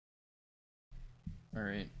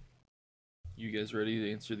Alright. You guys ready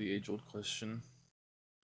to answer the age-old question?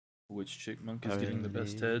 Which chipmunk is getting the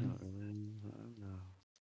best head?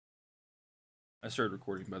 I started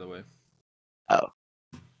recording, by the way. Oh.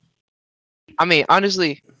 I mean,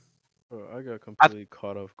 honestly, Bro, I got completely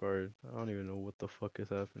caught off guard. I don't even know what the fuck is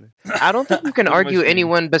happening. I don't think you can Look at my argue screen.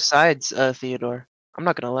 anyone besides Theodore. I'm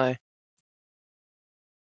not gonna lie.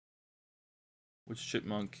 Which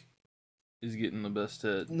chipmunk is getting the best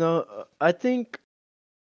head? No, I think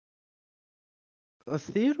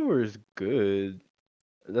Theodore is good.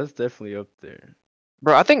 That's definitely up there.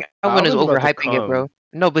 Bro, I think Alvin is Alvin's about to overhyping it, bro. come.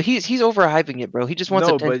 No, but he's overhyping it, bro. He just wants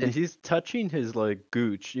No, attention. but he's touching his like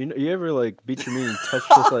gooch. You know, you ever like beat your meat and touch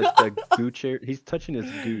just like the gooch area? He's touching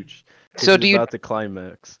his gooch. So he's about to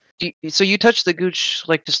climax. So you touch the gooch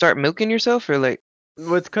like to start milking yourself, or like?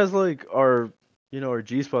 Well, it's cause like our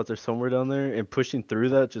G spots are somewhere down there, and pushing through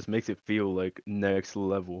that just makes it feel like next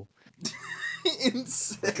level.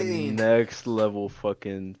 Insane. Next level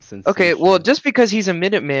fucking sensation. Okay, well, just because he's a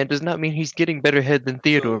Minuteman does not mean he's getting better head than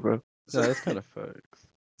Theodore, bro. No, that's kind of facts.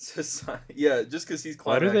 Yeah, just because he's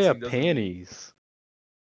Why climaxing. do they have doesn't mean- panties?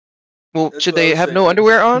 Well, That's should what I they was have no saying.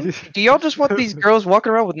 underwear on? Do y'all just want these girls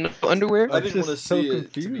walking around with no underwear? I I'm didn't want to just so see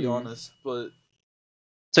it, to be confused. honest, but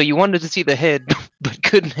So you wanted to see the head, but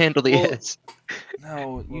couldn't handle the Well, heads.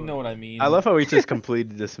 no, you know what I mean. I love how we just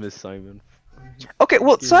completely dismissed Simon. Okay,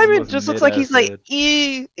 well, Give him Simon those just looks like he's mid-ass like,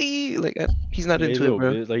 head. like he's not Yeah, into a it, little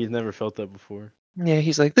bro. bit, like he's never felt that before. Yeah,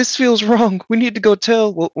 he's like, this feels wrong. We need to go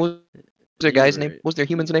tell. What was their You're guy's name? right. What's their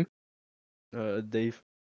human's name? Dave.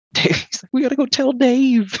 He's like, we gotta go tell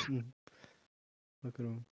Dave. Look at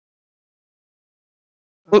him.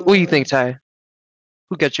 What do you think, Ty?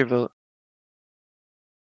 Who got your vote?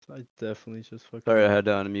 I definitely just fucking. Sorry, I had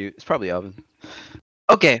to unmute. It's probably Alvin.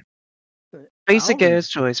 Okay, basic Alvin. ass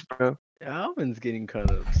choice, bro. Alvin's getting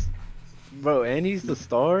kind of. Bro, and he's the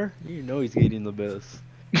star. You know he's getting the best.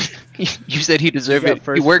 You said he deserved got it. He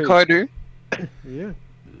first worked pick. harder. Yeah.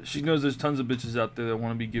 She knows there's tons of bitches out there that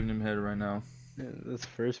want to be giving him head right now. Yeah, that's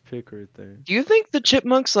first pick right there. Do you think the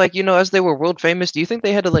Chipmunks, like, as they were world famous, do you think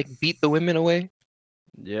they had to like beat the women away?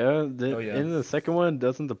 Yeah, Oh, yeah. in the second one,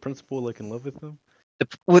 doesn't the principal like in love with them?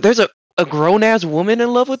 Well, there's a grown ass woman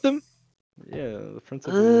in love with them. Yeah, the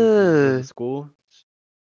principal of the Ugh. school.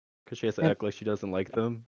 Cause she has to Yeah. act like she doesn't like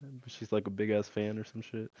them, but she's like a big ass fan or some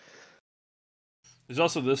shit. There's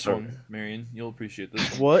also this Oh. one, Marion. You'll appreciate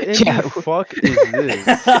this one. What in Yeah. the fuck is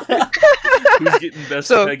this? Who's getting best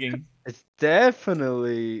So- pegging? It's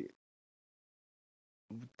definitely.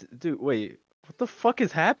 Dude, wait. What the fuck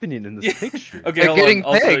is happening in this Yeah. picture? Okay, They're hold getting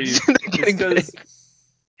on. I'll tell you. pegged. They're It's getting 'cause- pegged.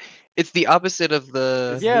 It's the opposite of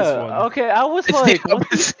the. It's Yeah, this one. okay, I was It's the like, what the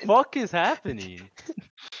opposite. fuck is happening?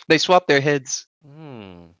 They swap their heads.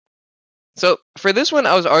 So for this one,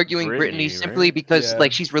 I was arguing Brittany Brittany, simply right? because Yeah.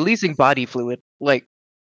 like she's releasing body fluid. Like,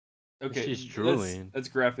 Okay, She's that's- drooling. That's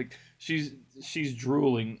graphic. She's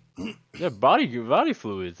drooling. Yeah, body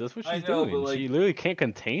fluids. That's what I she's know, but, doing. like- She literally can't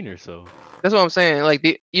contain herself. that's what I'm saying.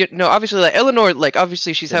 Like obviously, like Eleanor, like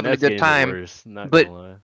obviously she's having a Jeanette's good getting the time. worst, not but-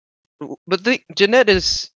 gonna lie. But Jeanette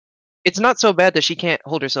is. It's not so bad that she can't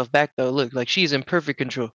hold herself back though. Look, like she's in perfect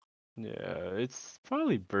control. Yeah, it's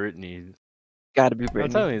probably Brittany. Gotta be I'm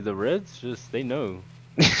Brittany. telling you, the Reds they know.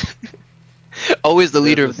 Always the They're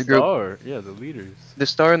leader of the group. star. Yeah, the leaders. The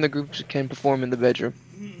star in the group can perform in the bedroom.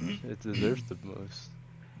 It deserves the most.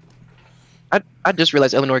 I just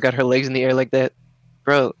realized Eleanor got her legs in the air like that,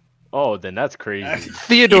 bro. Oh, then that's crazy.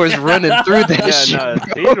 Theodore's running through that Yeah, shit.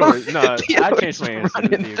 no, bro. Theodore. No, I Theodore's changed my answer to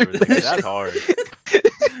running through Theodore. that That's shit.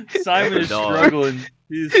 hard. Simon is Dog. struggling.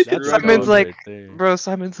 He's That's struggling. Simon's dog like, right there. Bro,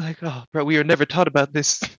 Simon's like, oh, bro, we were never taught about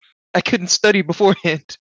this. I couldn't study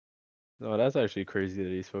beforehand. No, that's actually crazy that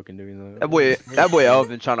he's fucking doing that. That boy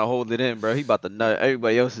Alvin trying to hold it in, bro. He about to nut.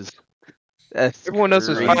 Everybody else is. That's Everyone else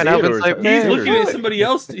is crazy. fine. Alvin's like, He's He's man, looking at Good. somebody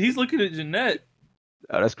else. He's looking at Jeanette.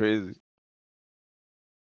 Oh, that's crazy.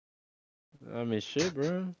 I mean, shit,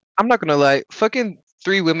 bro. I'm not gonna lie. Fucking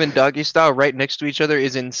 3 women doggy style right next to each other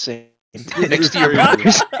is insane. Next to your crazy.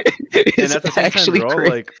 brothers. And It's at the same time, actually they're all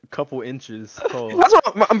crazy. like a couple inches tall. That's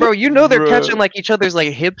what, bro. You know they're Bruh. catching like each other's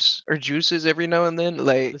like hips or juices every now and then.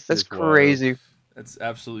 Like This that's is wild. crazy. That's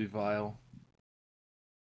absolutely vile.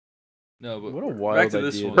 No, but What a back wild to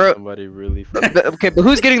this idea one. Bro. that somebody really. Okay, but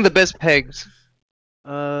who's getting the best pegs?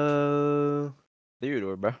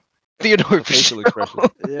 Theodore, bro. Theodore. The facial for sure.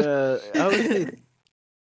 expression. Yeah, I would say.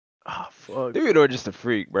 Oh fuck. Theodore just a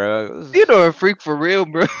freak, bro. Theodore a freak for real,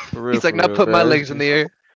 bro. For real, He's like, for now real, put my bro. legs in the air.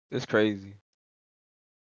 It's crazy.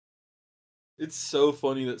 It's so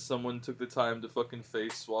funny that someone took the time to fucking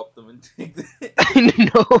face swap them and take that. I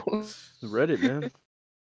know. Reddit, man.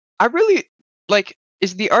 I really like.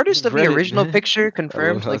 Is the artist of the Reddit. original picture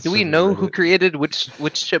confirmed? Like, do we hustling know who Reddit. created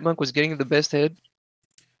which chipmunk was getting the best head?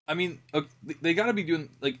 I mean, they gotta be doing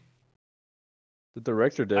like. The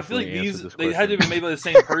director I feel like definitely answered these this they had to question. be made by the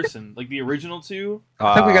same person. Like the original two.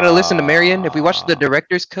 I think we gotta listen to Marion. If we watch the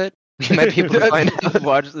director's cut, we might be able to find out.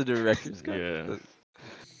 Watch the director's cut. Yeah.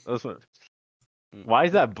 That's what. Why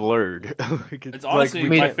is that blurred? Like, It's honestly we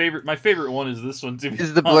my can't- favorite. My favorite one is this one too.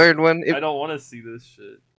 Is the blurred one? I don't want to see this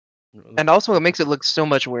shit. And also, it makes it look so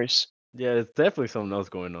much worse. Yeah, it's definitely something else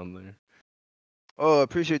going on there. Oh,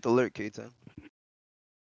 appreciate the alert, K-Ten.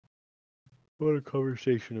 What a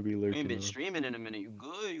conversation to be We ain't lurking been on. streaming in a minute. You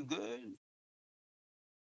good? You good?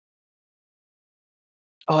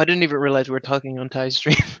 Oh, I didn't even realize we were talking on Ty's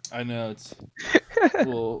stream. I know it's a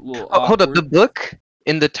little Oh, hold up, the awkward. book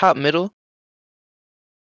in the top middle.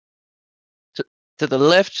 To the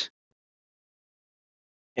left.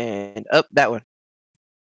 And up, that one.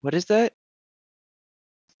 What is that?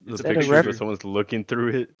 The It's a that a picture ref- where someone's looking through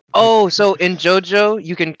it. Oh, so in JoJo,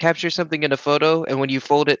 you can capture something in a photo, and when you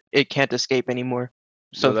fold it, it can't escape anymore.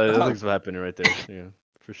 So So, that's what's happening right there. Yeah,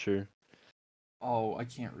 for sure. Oh, I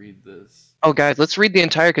can't read this. oh, guys, let's read the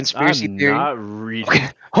entire conspiracy I'm theory. not reading. Okay,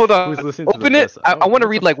 hold on. Who's listening to the Open it. best? I want to what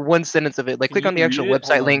read the like one sentence of it. Like, Can click on you the actual read it? website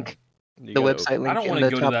Hold on. link. You The gotta website link I don't in want the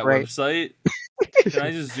to go to top that right. website. Can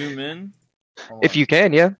I just zoom in? Hold If on. you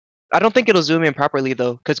can, yeah. I don't think it'll zoom in properly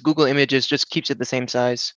though, because Google Images just keeps it the same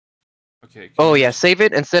size. Okay. Can Oh I yeah, just save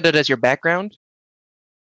it and set it as your background.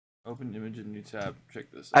 Open image in new tab. Check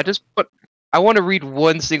this. I out. just put. I want to read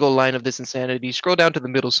one single line of this insanity. Scroll down to the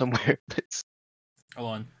middle somewhere. Hold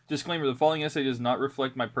on. Disclaimer: the following essay does not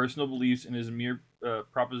reflect my personal beliefs and is a mere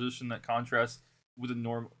proposition that contrasts with the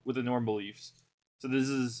norm beliefs. So this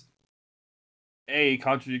is a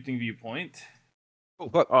contradicting viewpoint. Oh,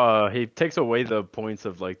 fuck. He takes away the points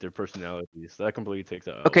of like their personalities. That completely takes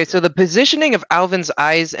out. Okay, so the positioning of Alvin's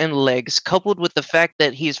eyes and legs, coupled with the fact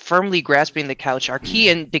that he is firmly grasping the couch, are key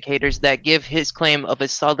indicators that give his claim of a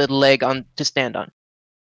solid leg on to stand on.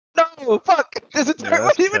 No, fuck. There's a turret.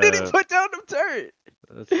 What that's even did he cap. put down the turret?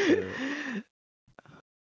 That's cap.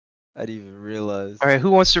 I didn't even realize. All right,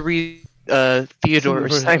 who wants to read Theodore or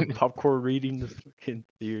Simon? Popcorn reading the fucking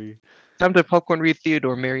theory. Time to popcorn read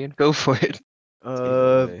Theodore, Marion. Go for it.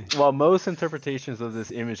 away. While most interpretations of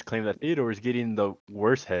this image claim that Theodore is getting the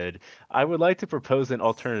worse head, I would like to propose an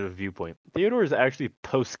alternative viewpoint. Theodore is actually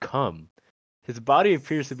post-cum. His body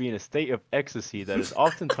appears to be in a state of ecstasy that is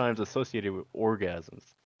oftentimes associated with orgasms.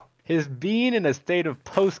 His being in a state of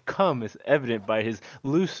post-cum is evident by his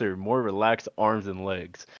looser, more relaxed arms and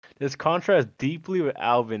legs. This contrasts deeply with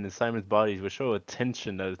Alvin and Simon's bodies, which show a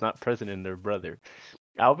tension that is not present in their brother.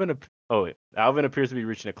 Alvin appears to be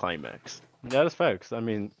reaching a climax. Yeah, that's facts. I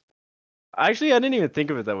mean, actually, I didn't even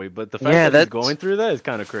think of it that way, but the fact Yeah, that he's that's- going through that is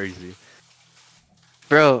kind of crazy.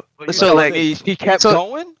 Bro, You so telling like, me he kept so-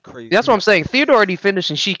 going? Crazy. that's what I'm saying. Theodore already finished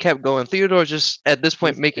and she kept going. Theodore's just at this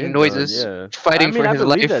point He's making in noises, done, yeah. fighting I mean, for I his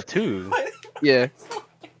believe life. that too. Yeah.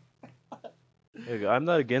 Like, I'm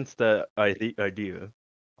not against that idea.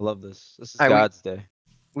 I love this. This is Alright, God's day.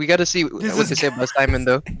 We gotta see what This to is- say about Simon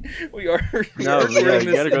though. We are. We No, are but yeah, recording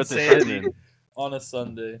you gotta this go to insanity Simon. on a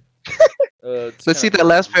Sunday. Let's see that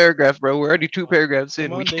last paragraph, bro. We're already 2 paragraphs in.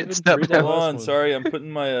 Come We on, can't David, stop read that now. Hold last on, one. sorry, I'm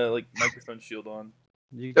putting my like microphone shield on.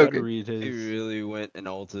 You gotta Okay. read He his. really went and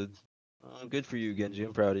altered. Good for you, Genji.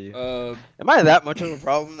 I'm proud of you. Uh, Am I that much of a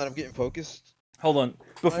problem that I'm getting focused? hold on.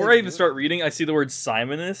 Before Why I is even it? start reading, I see the word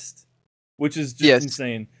Simonist, which is just Yes.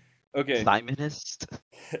 insane. Okay. Simonist?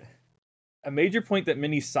 A major point that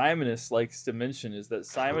many Simonists likes to mention is that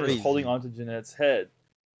Simon is holding Crazy. onto Jeanette's head,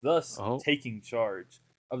 thus Oh. taking charge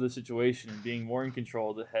of the situation and being more in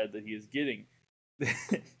control of the head that he is getting.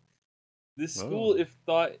 This school, Oh. if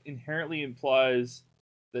thought, inherently implies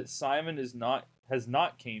that Simon has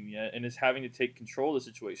not came yet and is having to take control of the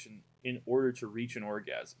situation in order to reach an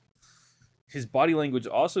orgasm. His body language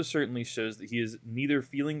also certainly shows that he is neither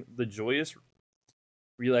feeling the joyous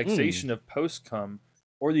relaxation of post-cum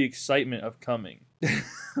or the excitement of coming.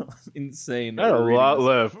 Insane. that Got a we're reading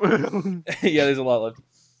lot this. left. Yeah, there's a lot left.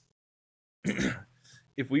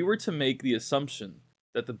 If we were to make the assumption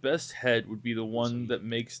that the best head would be the one that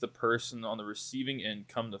makes the person on the receiving end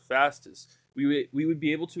come the fastest, we would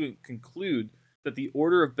be able to conclude that the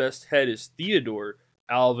order of best head is Theodore,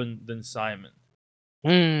 Alvin, then Simon.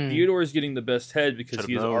 Hmm. Theodore is getting the best head because Should've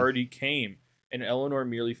he has known. already came, and Eleanor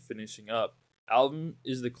merely finishing up. Alvin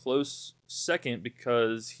is the close second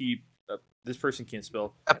because he this person can't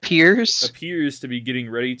spell Appears. appears to be getting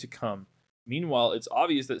ready to come. Meanwhile, it's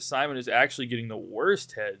obvious that Simon is actually getting the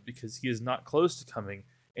worst head because he is not close to coming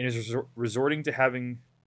and is resorting to having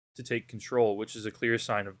to take control, which is a clear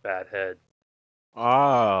sign of bad head.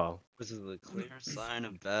 Oh. This is a clear sign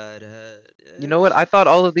of bad head. You know what? I thought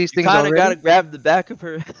all of these You things kind of gotta already. grab the back of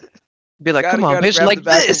her. Be like, come on, gotta bitch, grab like the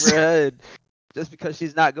back this. of her head, just because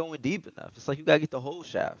she's not going deep enough. It's like you gotta get the whole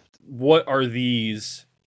shaft. What are these?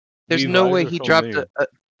 There's We've- no Why way is there he so dropped many?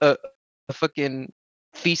 a fucking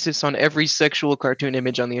thesis on every sexual cartoon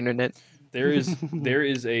image on the internet. There is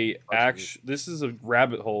a Unfortunate. this is a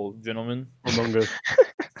rabbit hole, gentlemen. Among Us.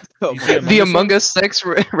 Oh You my see God. Among The Us Among one? Us sex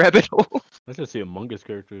rabbit hole. Let's just see Among Us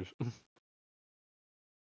characters.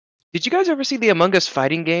 Did you guys ever see the Among Us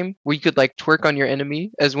fighting game where you could like twerk on your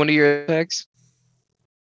enemy as one of your attacks?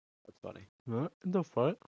 That's funny. What the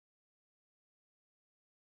fuck?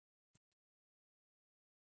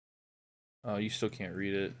 Oh, you still can't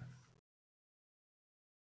read it.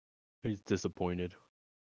 He's disappointed.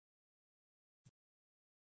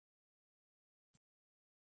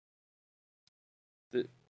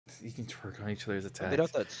 You can twerk on each other's They attacks.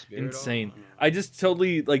 got that spirit Insane. on. I just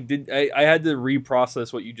totally like I had to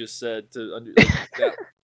reprocess what you just said to under. Like, that.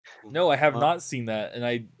 No, I have not seen that, and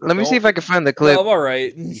I. Let me see if I can find the No, clip. I'm all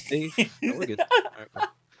right. You think? No, we're good. Alright, bro.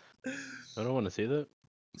 I don't want to see that.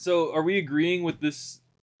 So, are we agreeing with this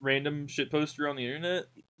random shit poster on the internet?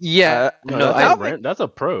 Yeah, No, no, that's a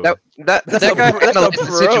pro. that That's that a guy pro- that's a analyzed the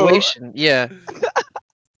pro. situation. Yeah.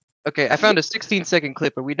 Okay, I found a 16-second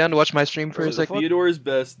clip. Are we down to watch my stream for a So second? Theodore is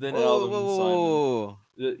best, then Whoa, Alvin, whoa, then whoa, Simon. whoa,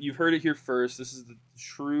 whoa. You've heard it here first. This is the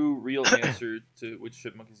true, real answer to which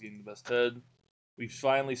chipmunk is getting the best head. We've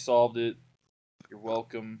finally solved it. You're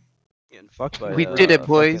welcome. Getting fucked by We a did it, fucking-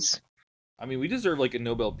 boys. I mean, we deserve like a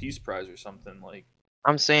Nobel Peace Prize or something. Like,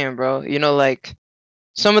 I'm saying, bro. You know, like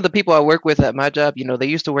some of the people I work with at my job, you know, they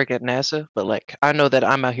used to work at NASA, but like I know that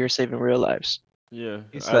I'm out here saving real lives. Yeah.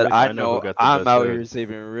 He said, wish "I who know got the I'm best out head. here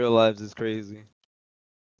saving real lives is crazy."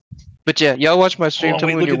 But yeah, y'all watch my stream. hold on, Tell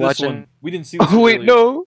me wait, when look you're at this watching. one. We didn't see this. Oh wait, earlier.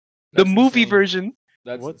 no, the That's movie insane. version.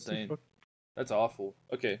 That's What the insane. fuck? That's awful.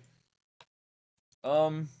 Okay.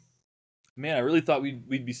 Man, I really thought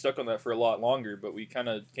we'd be stuck on that for a lot longer, but we kind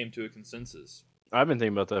of came to a consensus. I've been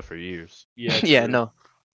thinking about that for years. Yeah. Yeah, true. no.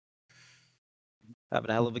 Having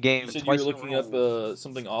a hell of a game. You said you twice were in a looking up row.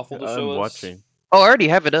 something awful to I'm show us. watching. Oh, I already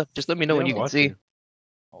have it up. Just let me know Yeah, when you I'm can see. watching.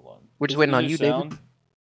 Hold on. We're just Is- waiting is on there you, David. sound?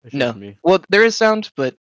 It's No. just me. Well, there is sound,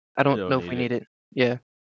 but I don't don't know if we need need it. Yeah.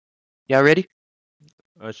 Y'all ready?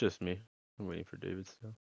 It's just me. I'm waiting for David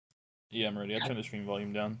still. Yeah, I'm ready. I turned the stream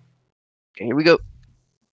volume down. Okay, here we go.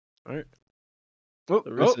 Alright. Oh,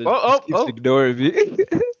 Larissa oh. just keeps ignoring me.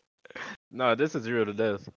 No, this is 0 to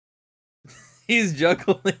death. He's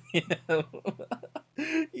juggling.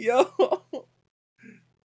 Yo.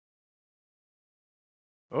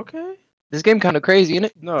 Okay. This game kind of crazy, isn't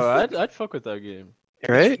it? No, I'd fuck with that game.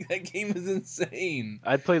 Right? That game is insane.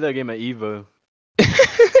 I'd play that game at Evo.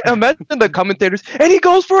 Imagine the commentators, and he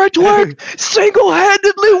goes for a twerk,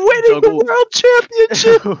 single-handedly winning Juggle. the world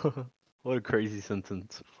championship. What a crazy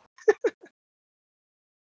sentence.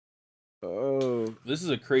 Oh, This is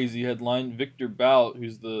a crazy headline. Victor Bout,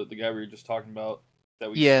 who's the guy we were just talking about,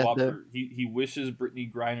 that we Yeah, swapped the- for. He wishes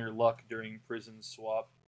Brittany Griner luck during prison swap.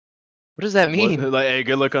 What does that What? mean? Like, hey,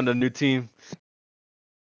 good luck on the new team.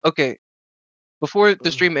 Okay, before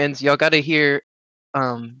the stream ends, y'all gotta hear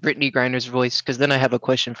Brittany Griner's voice, because then I have a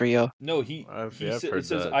question for y'all. No, he I've said, heard it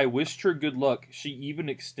says, that. "I wished her good luck. She even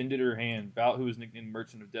extended her hand." Bout, who was nicknamed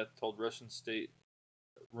Merchant of Death, told Russian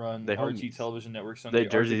state-run They RT homies. television network Sunday, "Our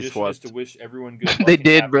jersey tradition is to swapped. wish everyone good luck." They and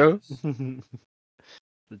did, bro. happiness."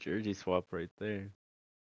 The jersey swap right there.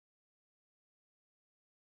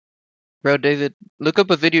 Bro, David, look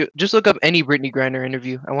up a video. Just look up any Brittany Griner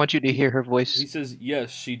interview. I want you to hear her He voice. says,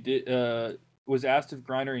 yes, she did. Was asked if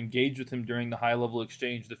Griner engaged with him during the high-level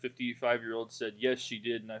exchange. The 55-year-old said, yes, she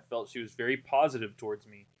did, and I felt she was very positive towards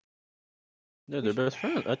me. Yeah, they're best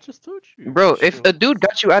friends. I just told you. Bro, if a dude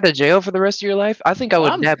got you out of jail for the rest of your life, I think I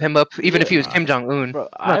would I'm- dab him up, even if he was yeah. Kim Jong Un. Bro,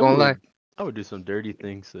 I'm not gonna lie. I would do some dirty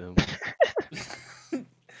things to him.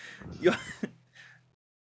 Yo,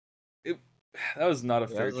 that was not a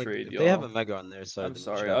yeah, I fair was like, trade, if y'all. they have a mega on their side. I'm then we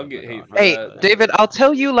sorry, should have I'll a get mega hate on for our Hey, that. side. David, I'll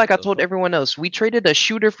tell you like I The told fuck? everyone else. We traded a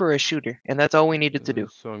shooter for a shooter, and that's all we needed to do.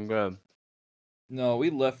 So I'm glad. No, we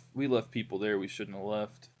left people there we shouldn't have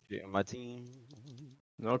left. Yeah, my team.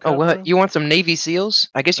 Okay, Oh, what? bro. You want some Navy SEAls?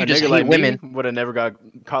 I guess you A just nigga hate like women. me would have never got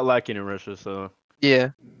caught lacking in Russia, so Yeah.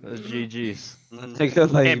 that's GG's. A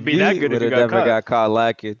nigga like Can't be that me good if you would've got never caught. got caught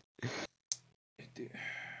lacking. Dude,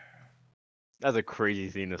 That's a crazy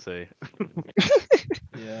thing to say.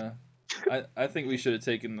 yeah, I think we should have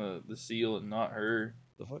taken the seal and not her,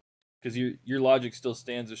 The fuck? because your logic still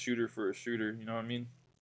stands a shooter for a shooter. You know what I mean?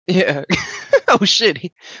 Yeah. Oh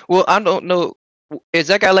shit. Well, I don't know. Is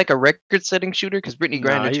that guy like a record-setting shooter? Because Brittany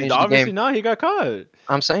Griner Nah, he's changed the obviously game. not. He got caught.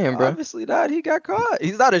 I'm saying, bro. Obviously not. He got caught.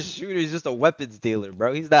 He's not a shooter. He's just a weapons dealer,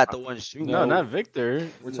 bro. He's not the one shooting. No, No, not Victor.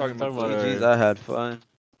 we're talking about Jeez, our. I had fun.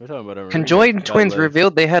 We're talking about our. Conjoined guy twins left.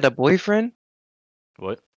 revealed they had a boyfriend.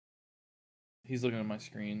 What? He's looking at my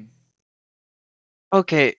screen.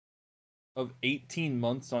 Okay, Of 18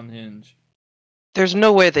 months on Hinge. there's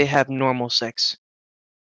no way they have normal sex.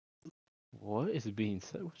 What is being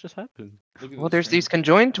said? What just happened? Look at Well, the there's screen. these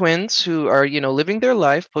conjoined twins who are, living their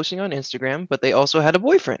life, posting on Instagram, but they also had a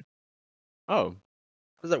boyfriend. Oh,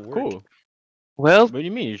 How does that work? cool. Well, What do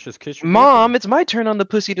you mean? You just kiss your Mom, boyfriend? it's my turn on the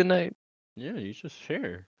pussy tonight. Yeah, you just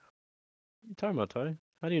share. What are you talking about, Ty?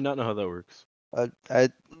 How do you not know how that works?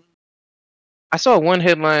 I saw one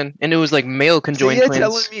headline, and it was like male So conjoined you're twins.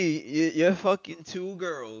 telling me you're fucking two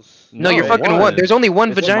girls? No, you're No, fucking one. There's only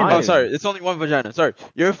one It's vagina. mine. Oh, sorry. It's only one vagina. Sorry.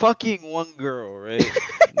 You're fucking one girl, right?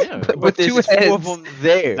 Yeah, With But there's two two of heads. them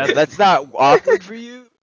there. That's- That's not awkward for you?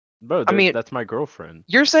 bro. I mean- that's my girlfriend.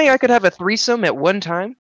 You're saying I could have a threesome at one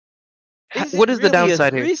time? What is the it really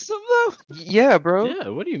downside a here? threesome, though? Yeah, bro. Yeah,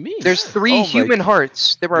 what do you mean? There's three Oh my human g-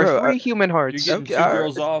 hearts. There are Bro, three human You're hearts. getting Okay, two alright.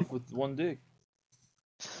 girls off with one dick.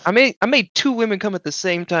 I made two women come at the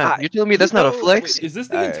same time. I- You're telling me that's you not a know- flex? Wait, is this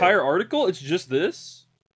the Alright. entire article? It's just this?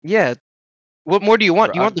 Yeah. What more do you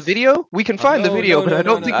want? Bro, You want the video? We can find the No, video, no, but no, I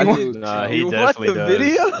don't no, think no, you I want. do. Nah, No. he You want definitely the does.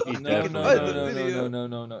 video? He No, no, definitely no, Find no, the does. video.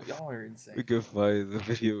 no. Y'all are insane. We can find the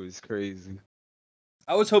video is crazy.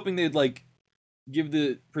 I was hoping they'd like give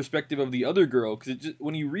the perspective of the other girl because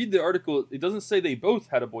when you read the article, it doesn't say they both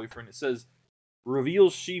had a boyfriend. It says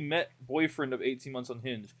reveals she met boyfriend of 18 months on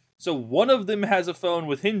Hinge. So one of them has a phone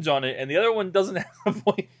with Hinge on it, and the other one doesn't have a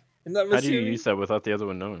boyfriend. Isn't that How do you mysterious? use that without the other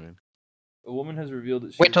one knowing? A woman has revealed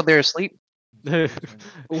that she Wait till they're asleep. Wait,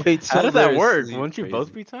 Wait, how does that till work? they're Won't you asleep.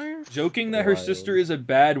 both be tired? joking that her Wild. sister is a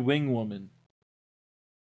bad wing woman.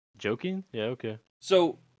 Joking? Yeah, okay.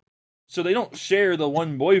 So they don't share the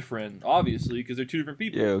one boyfriend, obviously, because they're two different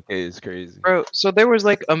people. Yeah, okay, it's crazy. Bro, so there was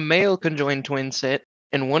like a male conjoined twin set,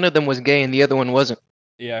 and one of them was gay and the other one wasn't.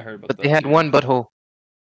 Yeah, I heard about But that. they had too. one butthole.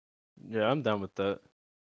 Yeah, I'm down with that.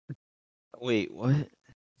 Wait, what?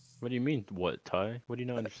 What do you mean? What, Ty? What do you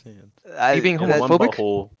not understand? You being Yeah, one homophobic?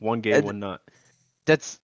 butthole, one gay, That- one not.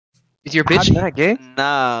 That's Is your How bitch do you- not gay?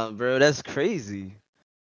 nah, bro. That's crazy.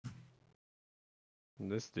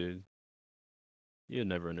 This dude. You'd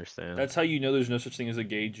never understand. That's how you know there's no such thing as a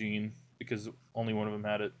gay gene because only one of them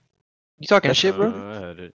had it. You talking shit, bro? I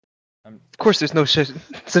had it. Of course, there's no such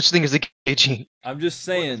thing as a gay gene. I'm just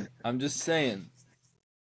saying. I'm just saying.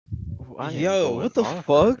 I am Yo, going what the off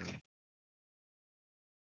fuck? right now.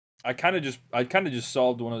 I kind of just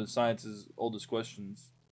solved one of the science's oldest questions.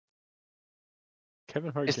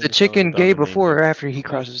 Kevin Hart Is the getting chicken found gay on the main before or road. after he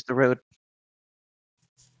crosses the road?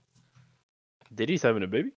 Diddy's having a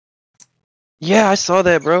baby? Yeah, I saw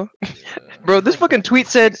that, bro. Yeah. Bro, this fucking tweet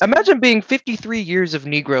said, imagine being 53 years of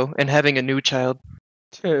Negro and having a new child.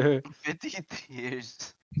 53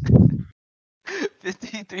 years.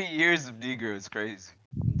 53 years of Negro is crazy.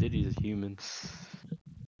 Diddy's a human.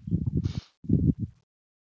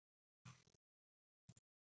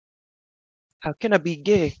 How can I be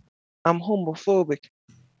gay? I'm homophobic.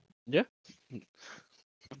 Yeah.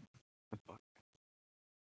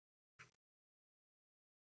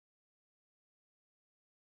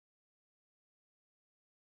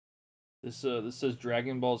 This says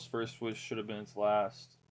Dragon Ball's first wish should have been its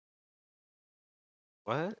last.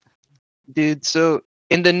 What? Dude, so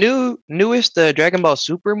in the newest Dragon Ball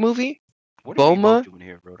Super movie, What are we Bulma? both doing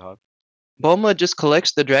here, Roadhog? Bulma just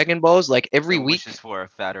collects the Dragon Balls like every So week. wishes for a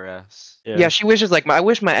fatter ass. Yeah, she wishes like I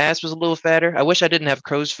wish my ass was a little fatter. I wish I didn't have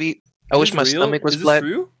crow's feet. I Is wish this my real? stomach was Is this flat.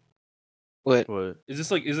 true? What? What? Is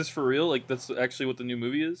this for real? Like that's actually what the new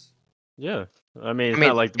movie is? Yeah. I mean, it's mean,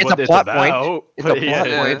 not like it's what a it's plot point. about. It's but a yeah,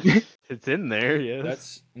 plot point. it's in there, yes.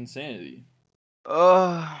 That's insanity.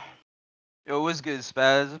 Yo, what's good,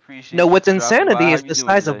 Spaz? Appreciate No, you what's dropping by. insanity How is you the doing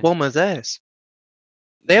size of today? Bulma's ass.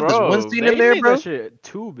 They have this one Bro, scene they in there, made bro. That shit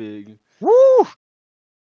too big. Woo!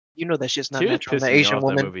 You know that shit's not She was natural in pissing an me Asian off that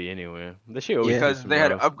woman. movie anyway. That shit always Yeah. Because pissed they me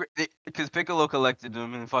had off. upgrade. Because Piccolo collected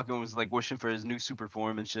them and fucking was like wishing for his new super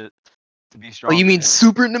form and shit to be Oh, strong. you mean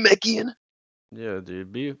Super Namekian? Yeah,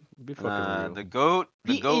 dude, be fucking real. The goat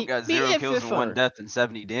got Be 0 kills and 1 FFR. death and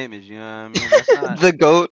 70 damage. You know what I mean? That's not. The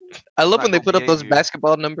GOAT. I love not when they good put up those behavior.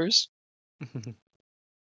 basketball numbers.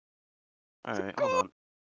 All right, hold on.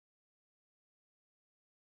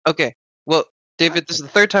 Okay. Well, David, this is the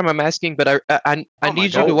third time I'm asking, but I Oh my need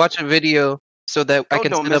you to God. watch a video so that I Oh,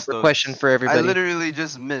 can don't set miss up a those. question for I everybody. literally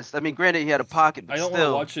just missed. I mean, granted, he had a pocket, but I don't want to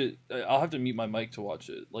still. watch it. I'll have to mute my mic to watch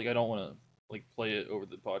it. Like I don't want to like play it over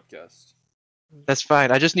the podcast. That's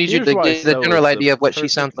fine. I just need you Here's to why get the Cell general is the idea of what she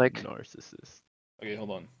perfect sounds like. Narcissist. Okay,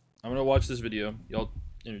 hold on. I'm gonna watch this video. Y'all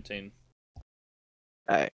entertain.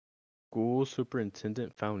 Alright. School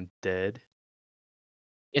superintendent found dead.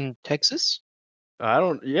 In Texas? I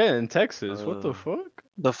don't. Yeah, in Texas. What the Uh. fuck?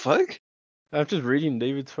 The fuck? I'm just reading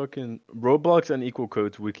David's fucking Roblox and equal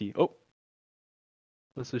codes wiki. Oh,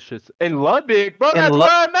 what's this shit? In Lubbock, bro. In That's Lu- where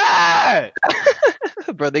I'm at.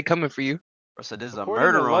 Bro, they coming for you. Bro said there's a According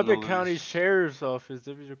to murder on the Lubbock County loose. Sheriff's Office,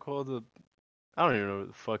 division called the. I don't even know what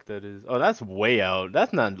the fuck that is. Oh, that's way out.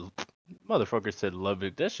 That's not. Motherfucker said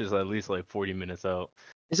Lubbock. That's just at least like 40 minutes out.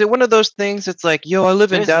 Is it one of those things that's like, yo, I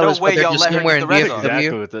live in There's no Dallas, way but they're y'all just let her somewhere get in the rest That's off. DFW?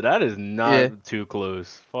 exactly what that is not Yeah. too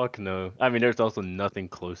close. Fuck no. I mean, there's also nothing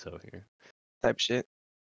close out here. Type shit.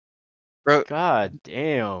 Bro, God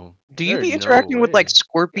damn. do you There's be no interacting with like way.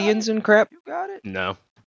 scorpions and crap? You got it. No.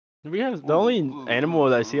 We have the only Ooh, animal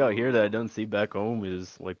that I see out ooh, here that I ooh. don't see back home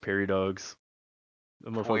is like prairie dogs.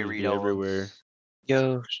 The motherfuckers Prairie be everywhere. dogs.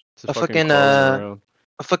 Yo, Just a fucking fucking crawling around.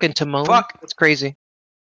 a fucking Timon? Fuck! That's crazy.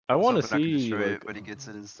 I was want to hoping I could see destroy like it, but he gets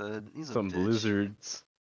it instead. He's a some bitch. blizzards.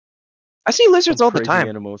 I see Some lizards all the crazy time.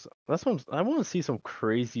 animals. That's what I want to see some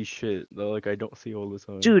crazy shit that like I don't see all the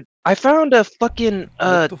time. Dude, I found a fucking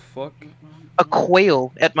What the fuck? a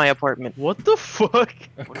quail at my apartment. What the fuck?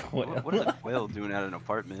 A What is a quail doing at an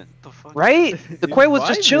apartment? What the fuck? Right? The He's quail was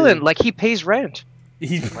just chilling, vibing. like he pays rent.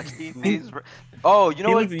 Like he pays. Oh, you know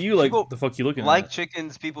He what? looked at you like, People the fuck you looking like at?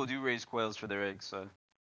 chickens. People do raise quails for their eggs, so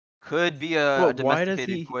could be a But why does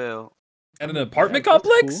domesticated he- quail. At an apartment that's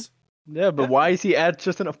complex? Yeah, but why is he at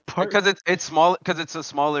just an apartment? Because it's small. Because it's a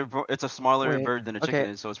smaller. It's a smaller Wait, bird than a okay. chicken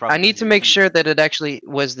is, so it's probably. I need to easier make keep. sure that it actually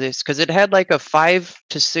was this, because it had like a 5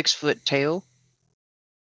 to 6 foot tail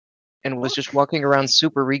and was just walking around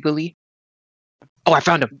super regally. Oh, I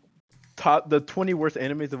found him. Top the 20 worst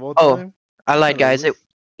animes of all Oh, time. I lied, Kinda guys. weird.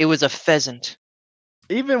 It was a pheasant.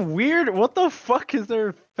 Even weird. What the fuck is there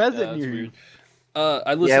a Yeah, pheasant that's near you?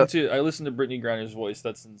 weird. I listened to Brittany Griner's voice.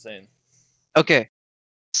 That's insane. Okay,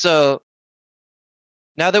 so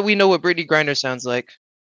now that we know what Brittany Griner sounds like,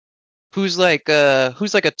 who's like a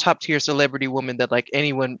top tier celebrity woman that like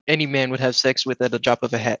any man would have sex with at a drop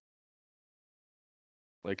of a hat?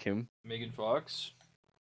 Like him, Megan Fox.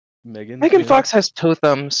 Megan. Megan yeah. Fox has toe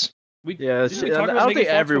thumbs. We Yeah, didn't we she- talk I about don't Megan think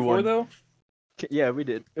Fox everyone- before though? Yeah, we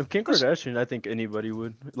did. If Kim Who's- Kardashian, I think anybody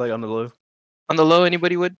would like on the low. On the low,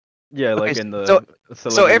 anybody would. Yeah, like Okay, in the so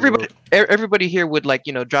celebrity everybody world. everybody here would like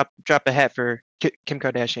drop a hat for Kim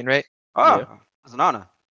Kardashian, right? Ah, Yeah. it's an honor.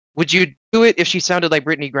 Would you do it if she sounded like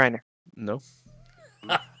Brittany Griner? No.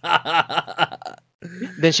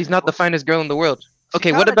 Then she's not the finest girl in the world. She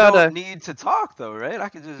Okay, what kinda about don't need to talk though, right? I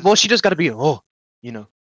could just. well, she just got to be you know.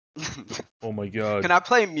 Oh my god. Can I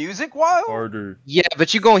play music while? Harder. Yeah,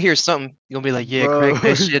 but you gonna hear something. You're gonna be like, yeah, Bro, crack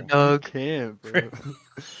that shit, you dog. can't, bro.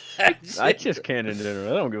 I just can't in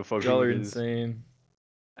general. I don't give a fuck. Y'all who are it is. insane.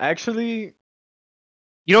 Actually,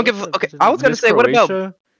 You don't give. Okay, I was gonna Miss say,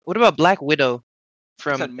 Croatia? what about Black Widow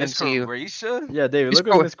from Said Miss MCU? Croatia? Yeah, David, Miss look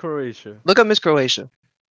up Cro- Miss Croatia. Look up Miss Croatia.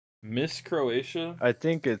 Miss Croatia? I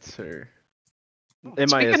think it's her.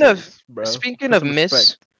 Speaking of- MISS, bro. Speaking Put of some Miss,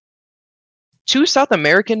 respect. two South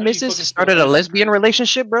American How do you misses fucking started spell a that? lesbian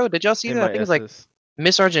relationship, bro. Did y'all see that? I think it's like MISS.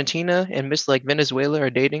 Miss Argentina and Miss like Venezuela are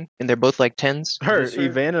dating, and they're both like 10s. Her, Is this her?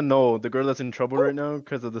 Ivana Knoll, the girl that's in trouble right now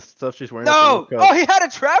because of the stuff she's wearing. No! At the World Oh, he had a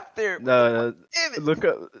trap there. Cup. Damn it. Look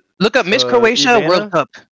up. Look up Miss Croatia Ivana? World Cup.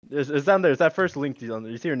 It's down there. It's that first link on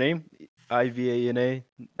there. You see her name? Ivana.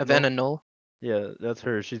 Ivana Knoll. Yeah, that's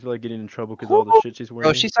her. She's like getting in trouble because of all the shit she's wearing.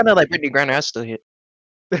 Bro, she sounded like Brittany Griner. I still hit.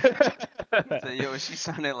 So, yo, she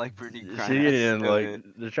sounded like Brittany She Griner. getting That's like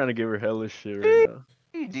stupid. they're trying to give her hellish shit right now.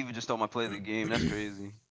 Diva just stole my play of the game. That's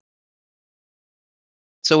crazy.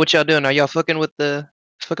 So what y'all doing? Are y'all fucking with the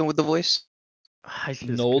voice? I just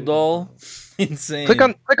Knoll couldn't, doll? bro. Insane. Click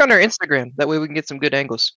on her Instagram. That way we can get some good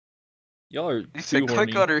angles. Y'all are You too said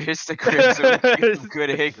horny. click on her Instagram so we can get some good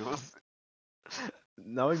angles.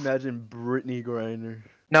 Now imagine Brittany Griner.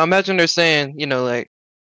 Now imagine her saying, like,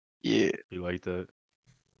 yeah, You like that?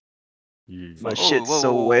 Yeah. My shit's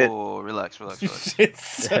so wet. Whoa, relax, relax, relax.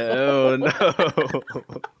 It's Hell no.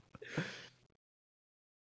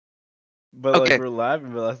 But Okay. like we're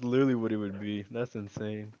laughing, but that's literally what it would be. That's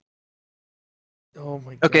insane. Oh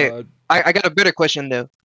my Okay. god. I got a better question though.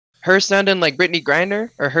 Her sounding like Brittany Griner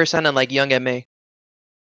or her sounding like Young M.A.?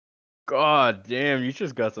 God damn, you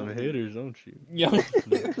just got some hitters, don't you? Young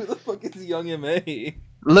Who the fuck is Young MA?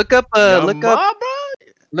 Look up Young Ma, bro?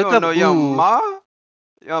 look Yo, up no, Young ooh, Ma?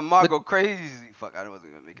 Young Ma Look- go crazy. Fuck, I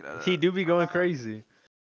wasn't gonna make it out of He do be going crazy.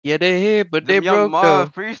 Yeah, they here, but they Them Young broke Ma though.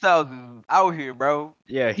 freestyles is out here, bro.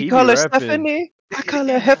 Yeah, He he call be her rapping. Stephanie. I call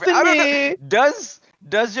her I don't know. Heffany.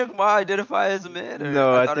 Does Young Ma identify as a man? Or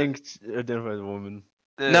No, I thought think she identifies as a woman.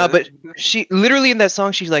 No, but she literally in that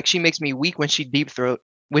song, she's like, she makes me weak when she deep throat,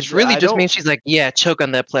 which really I just don't. means she's like, yeah, choke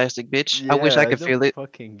on that plastic, bitch. I wish Yeah, I could don't feel it.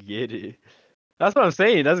 fucking get it. That's what I'm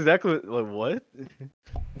saying. That's exactly like what.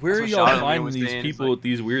 Where are what y'all Sean O'Neill finding was these saying, it's people like- with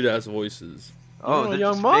these weird ass voices? Oh, You know, they're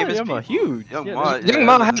Young just Ma, famous Young Ma, people. huge. Young Yeah, Ma, Young yeah,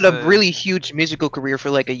 Ma there's had a really huge musical career for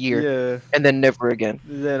like a year, Yeah. and then never again.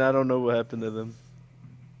 Then I don't know what happened to them.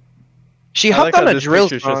 She I hopped like on how a this drill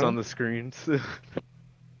picture's just on song. the screen.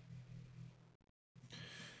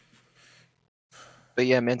 But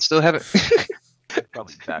yeah, man, still haven't.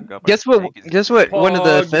 probably back up. Guess what? Guess what? One of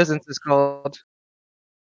the Pog. pheasants is called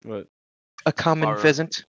What? a common Tomorrow.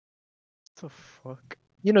 pheasant. What the fuck?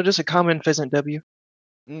 You know, just a common pheasant. W.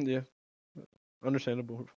 Yeah.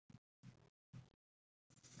 Understandable.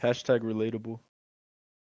 Hashtag relatable.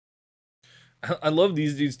 I love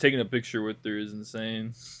these dudes taking a picture with her is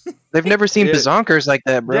insane. They've never seen Yeah. bazonkers like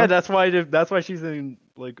that, bro. Yeah, that's why she's in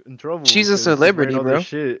trouble. She's a because wearing celebrity, all bro. this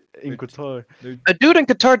shit in Qatar. A dude in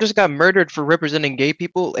Qatar just got murdered for representing gay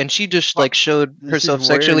people, and she just like showed She's herself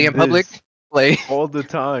sexually in wearing public. this Like all the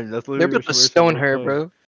time. That's they're literally about what to she wears stone all her, the time.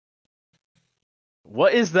 bro.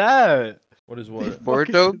 What is that? What is The what? fuck is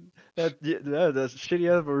Boruto? that that's shitty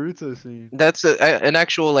ass Boruto scene. That's an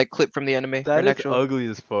actual like clip from the anime. That an is actual, ugly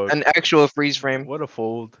as fuck. an actual freeze frame. What a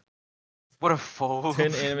fold. What a fool.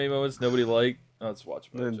 10 anime moments nobody liked. Oh, let's watch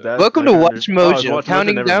Then Mojo. that- Welcome I to can Watch under- oh, it's Mojo, Watch Mojo,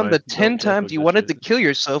 counting never down the mind. 10 Don't times click you that wanted to shit. kill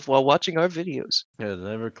yourself while watching our videos. Yeah,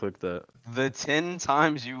 never click that. The 10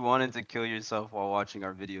 times you wanted to kill yourself while watching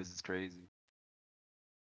our videos is crazy.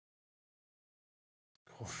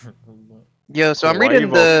 Yo, so I'm Hawaii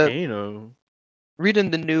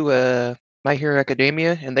reading the new My Hero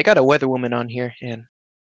Academia, and they got a weather woman on here, and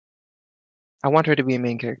I want her to be a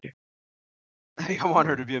main character. I want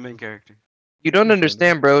her to be a main character. You don't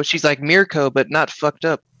Understand. understand, bro. She's like Mirko, but not fucked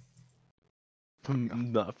up.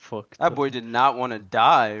 Not fucked. That boy did not want to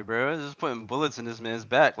die, bro. Just putting bullets in this man's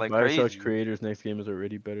back like Bioshock's crazy. creators' next game is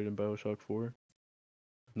already better than Bioshock 4.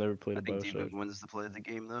 Never played I a think Bioshock. D-Bug wins the play of the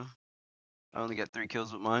game though. I only got 3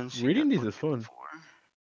 kills with mine. She Reading got these is fucking fun. 4.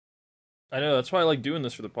 I know, that's why I like doing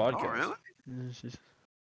this for the podcast. Oh really?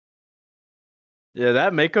 Yeah, yeah,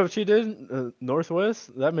 that makeup she did,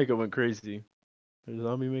 Northwest, that makeup went crazy. Her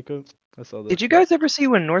zombie makeup, I saw that. Did you guys ever see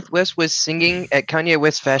when Northwest was singing at Kanye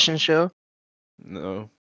West's fashion show? No.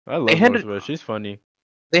 I love handed- Northwest, she's funny.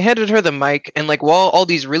 They handed her the mic, and like while all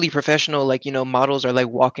these really professional, like models are like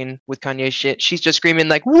walking with Kanye shit, she's just screaming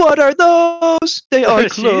like, "What are those? They are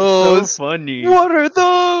She's so clothes. funny. What are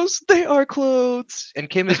those? They are clothes." And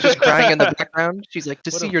Kim is just crying in the background. She's like, "To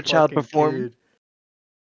What see a your child fucking perform." kid.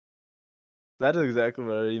 That is exactly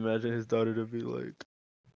what I imagine his daughter to be like.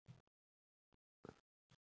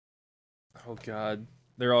 Oh god,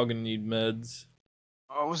 they're all gonna need meds.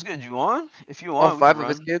 Oh, what's good? You on? If you want, All we 5 can of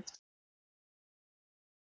his run. kids.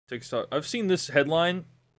 TikTok. I've seen this headline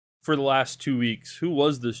for the last 2 weeks. Who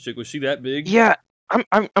was this chick? Was she that big? Yeah,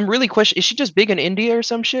 I'm really questioning. Is she just big in India or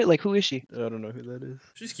some shit? Like, who is she? I don't know who that is.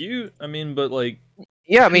 She's cute. I mean, but like,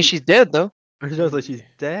 Yeah, I mean she's dead though. It sounds like she's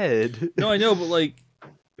dead. no, I know, but like,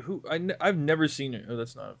 who? I've never seen her. Oh,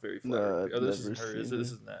 that's not very No, flattering. I've Oh, this never is her. This seen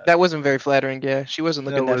is Nat. That wasn't very flattering. Yeah, she wasn't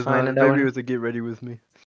looking that was fine not, in that maybe one. it was a get ready with me.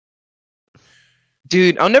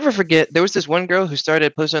 Dude, I'll never forget. There was this one girl who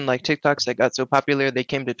started posting like TikToks that got so popular they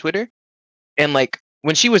came to Twitter, and like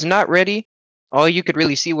when she was not ready, all you could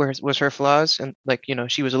really see was her flaws, and like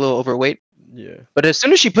she was a little overweight. Yeah. But as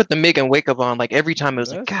soon as she put the Mig and wake up on, like every time it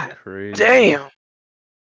was like, That's God crazy. damn.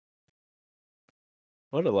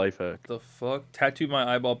 What a life hack. The fuck? Tattooed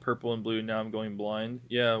my eyeball purple and blue. Now I'm going blind.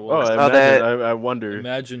 Yeah. Oh, Well, I saw imagine. that. I wonder.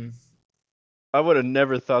 imagine. I would have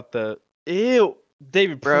never thought that. Ew,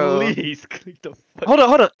 David, Bro. please click the fuck. Hold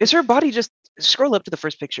on. Is her body just scroll up to the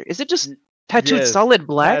first picture? Is it just tattooed Yes, solid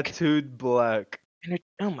black? Tattooed black.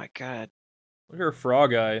 Oh my god. Look at her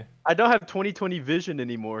frog eye. I don't have 20/20 vision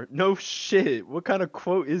anymore. No shit. What kind of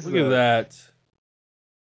quote is Look at that.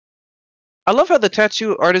 I love how the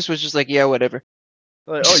tattoo artist was just like, yeah, whatever.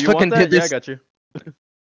 Like, oh, Just you fucking want that? did Yeah, I this. got you.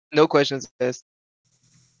 No questions asked.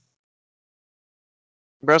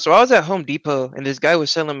 Bro, so I was at Home Depot and this guy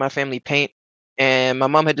was selling my family paint, and my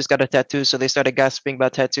mom had just got a tattoo, so they started gossiping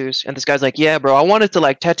about tattoos. And this guy's like, "Yeah, bro, I wanted to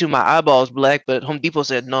like tattoo my eyeballs black, but Home Depot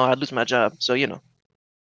said no, I'd lose my job." So What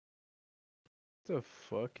the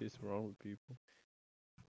fuck is wrong with people?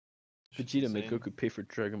 Vegeta insane. Mako could pay for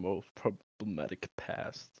Dragon Ball's problematic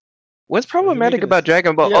past. What's What are you problematic making about us-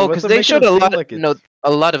 Dragon Ball? Yeah, Oh, what's because to they make showed it a seem lot, like it's-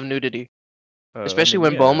 a lot of nudity, especially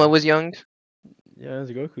when yeah. Bulma was young. Yeah,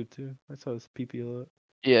 as Goku too. I saw his pee a lot.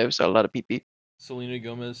 Yeah, we saw a lot of pee. Selena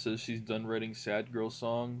Gomez says she's done writing sad girl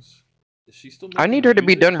songs. Is she still? I Making need her to be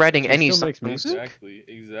music? done writing She any still makes songs. music?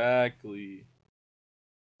 Exactly.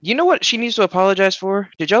 You know what she needs to apologize for?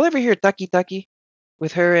 Did y'all ever hear Taki Taki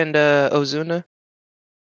with her and Ozuna?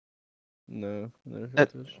 No, never heard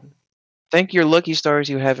That- that shit. Thank your lucky stars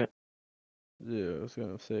you haven't. Yeah, I was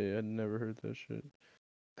gonna say I never heard that shit.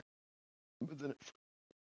 But then it's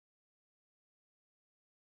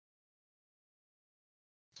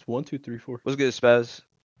 1, 2, 3, 4. What's good, Spaz?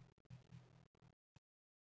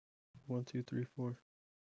 1, 2, 3, 4.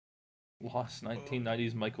 Lost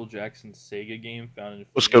 1990s Michael Jackson Sega game found in.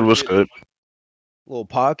 What's good? What's good? Little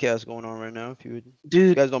podcast going on right now. If you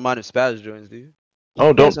Dude, guys don't mind if Spaz joins, do you? Oh,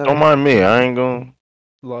 you guys don't mind me. I ain't gonna.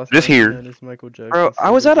 Lost Just here. 99 is Michael Jackson. Bro,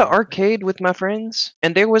 I was Sega at an game. arcade with my friends,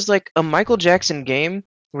 and there was like a Michael Jackson game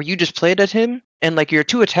where you just played at him, and like your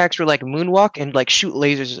two attacks were like moonwalk and like shoot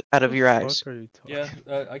lasers out of What your the eyes. fuck are you talking? Yeah,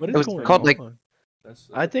 I What can is was going called, like- on? That's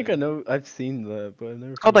I think I okay. know. I've seen that, but I've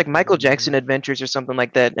never. It's called like Michael Jackson Adventures or something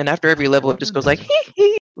like that. And after every level, it just goes like hee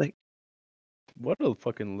hee. Like, What a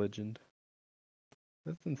fucking legend.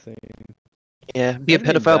 That's insane. yeah, be a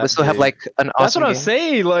Doesn't mean pedophile that but still have big. like an That's awesome what I'm game.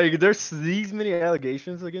 saying. Like, there's these many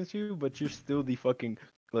allegations against you, but you're still the fucking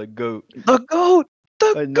like goat. The goat,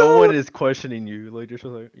 the Like, goat. no one is questioning you. Like, you're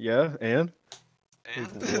just like, yeah, and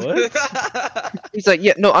what? He's like,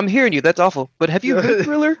 yeah, no, I'm hearing you. That's awful. But have you heard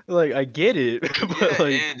Thriller? like, I get it, but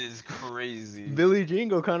like, is crazy. Billie Jean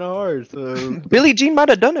go kind of hard. So Billie Jean might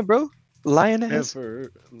have done it, bro. Lion yeah, ass.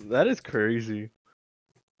 that is crazy.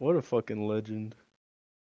 What a fucking legend.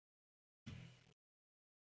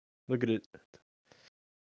 Look at it.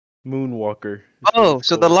 Moonwalker. is what Oh, it's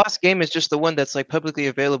so the called. lost game is just the one that's like publicly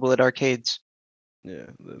available at arcades. Yeah,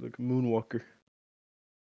 look, Moonwalker.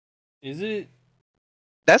 Is it?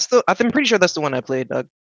 That's the. I'm pretty sure that's the one I played, Doug.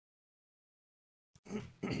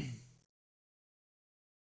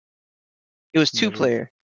 It was Never.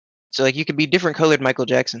 2-player, so like you could be different colored Michael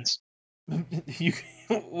Jacksons. You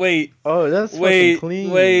wait, Oh, that's wait, fucking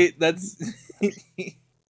clean. wait. That's.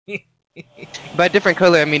 By different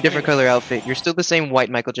color, I mean different color outfit. You're still the same white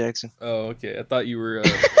Michael Jackson. Oh, okay. I thought you were.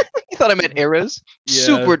 You thought I meant eras? Yeah.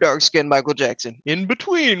 Super dark skinned Michael Jackson. In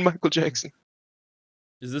between Michael Jackson.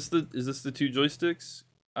 Is this the two joysticks?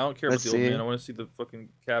 I don't care about Let's the old see. man. I want to see the fucking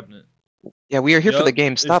cabinet. Yeah, we are here for the Yup,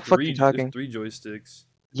 game. there's Stop three- fucking talking. There's 3 joysticks.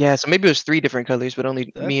 Yeah, so maybe it was 3 different colors, but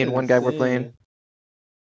only That's me and one guy were playing. insane.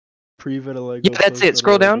 Pre-vitiligo. Yeah, that's it.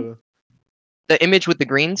 Scroll down. post-vitiligo. The image with the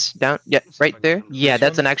greens down. Yeah, right there. Yeah,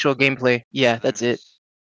 that's an actual gameplay. Yeah, that's it.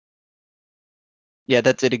 Yeah,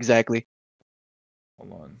 that's it exactly.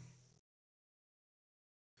 Hold on.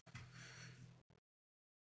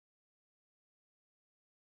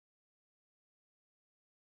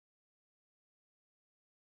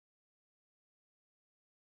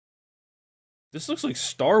 This looks like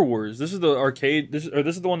Star Wars. This is the arcade. This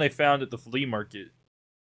is the one they found at the flea market.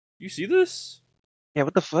 You see this? Yeah,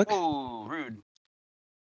 what the fuck? Oh, rude.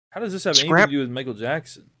 How does this have anything Scrap- to do with Michael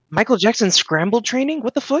Jackson? Michael Jackson scramble training?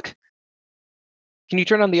 What the fuck? Can you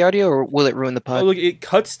turn on the audio or will it ruin the Oh, pod? look, it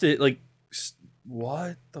cuts to like.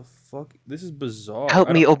 What the fuck? This is bizarre. Help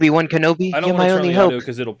I me, don't- Obi-Wan Kenobi. I don't You're want my to turn only the hope. audio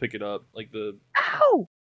because it'll pick it up. Like the Ow!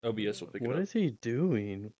 OBS will pick it What up. is he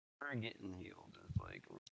doing? We're getting healed. It's like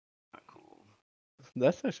not cool.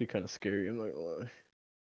 That's actually kind of scary. I'm not gonna lie.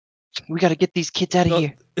 We gotta get these kids out of No,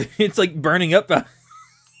 here. It's like burning up. Ain't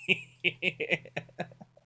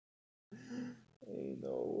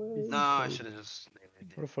no way. No, I should have just.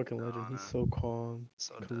 What a fucking legend. No, He's no. so calm.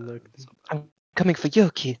 So dead, collected. so I'm coming for your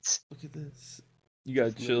kids. Look at this. You gotta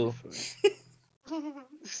It's chill. literally funny.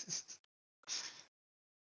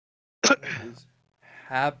 What is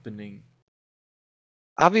happening?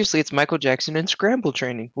 Obviously, it's Michael Jackson and scramble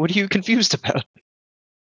training. What are you confused about?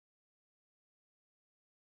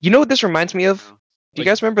 You know what this reminds me of? Do you Like-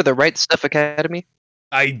 guys remember the Right Stuff Academy?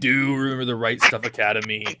 I do remember the Right Stuff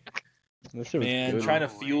Academy. That shit was Man, good. trying to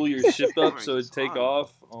fuel your ship up so it'd take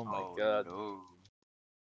off. Oh my god. No.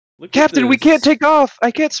 Look at Captain, we this. can't take off.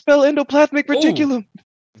 I can't spell endoplasmic Oh. reticulum.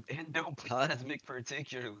 Endoplasmic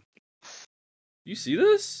particularly. You see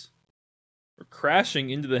this? We're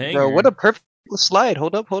crashing into the hangar. Bro, what a perfect slide.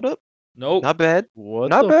 Hold up, hold up. Nope. Not bad. What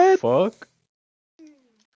Not the bad. fuck?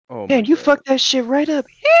 Oh Man, my you God. fucked that shit right up.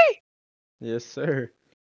 Yes, sir.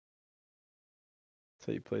 That's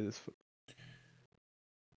how you play this.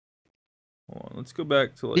 Hold on, let's go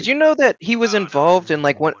back to like. Did you know that he was Oh, no. involved in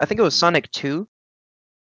like one? I think it was Sonic 2.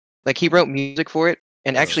 Like he wrote music for it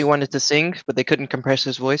and actually wanted to sing, but they couldn't compress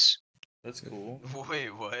his voice. That's cool. Wait,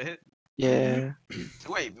 what? Yeah.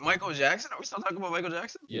 Wait, Michael Jackson? Are we still talking about Michael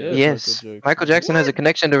Jackson? Yeah. Yes, Yes. Michael Jackson. Michael Jackson has a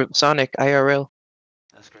connection to Sonic IRL.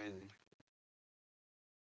 That's crazy.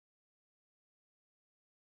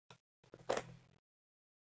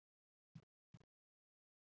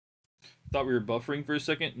 Thought we were buffering for a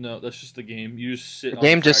second. No, that's just the game. You just sit. The on the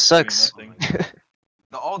game just track doing sucks. nothing.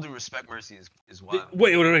 The all due respect Mercy is wild.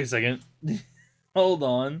 Wait a second. Hold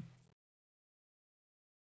on.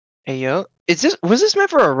 Hey yo, was this meant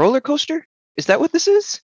for a roller coaster? Is that what this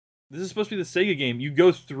is? This is supposed to be the Sega game. You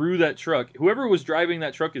go through that truck. Whoever was driving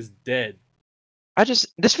that truck is dead.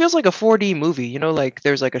 This feels like a 4D movie, you know, like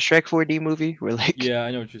there's like a Shrek 4D movie where like Yeah,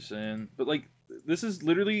 I know what you're saying. But like this is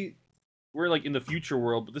literally we're like in the future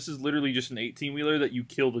world, but this is literally just an 18-wheeler that you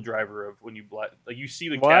kill the driver of when you like you see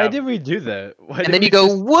the Why cab. did we do that? Why and did then we you go,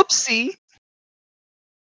 just- whoopsie.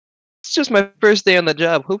 It's just my first day on the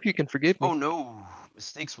job. Hope you can forgive me. Oh no,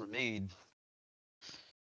 mistakes were made.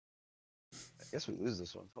 I guess we lose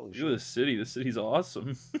this one. Holy Look at the shit. city. The city's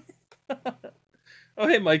awesome. Oh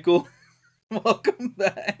hey Michael. Welcome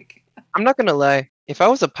back. I'm not gonna lie. If I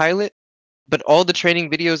was a pilot, but all the training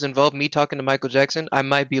videos involve me talking to Michael Jackson, I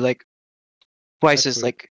might be like twice That's as weird.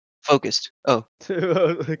 like focused. Oh,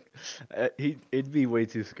 like, it'd be way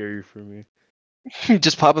too scary for me.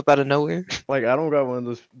 just pop up out of nowhere. Like I don't got one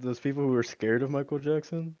of those people who are scared of Michael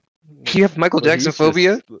Jackson. You have Michael But he's Jackson just-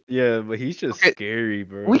 phobia? Yeah, but he's just Okay, scary,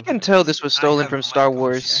 bro. We can tell this was I stolen have from Star Michael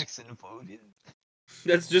Wars. Jackson phobia.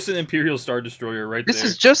 That's just an Imperial Star Destroyer right This there.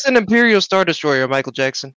 is just an Imperial Star Destroyer, Michael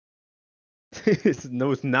Jackson. No,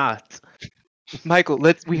 it's not. Michael,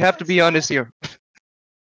 we have to be honest here.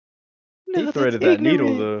 He No, threaded that's that needle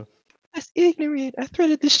ignorant. though. That's ignorant. I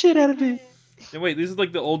threaded the shit out of it. And wait, these are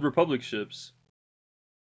like the old Republic ships.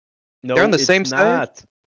 No, They're on the it's same side?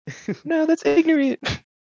 not. No, that's ignorant.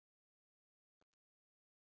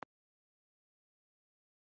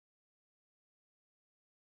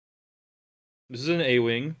 This is an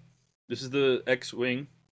A-wing. This is the X-wing.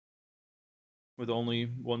 With only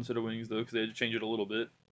one set of wings though, because they had to change it a little bit.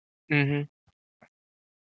 Mm-hmm.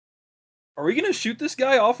 Are we gonna shoot this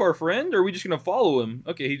guy off our friend, or are we just gonna follow him?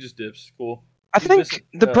 Okay, he just dips. Cool. I He's think missing-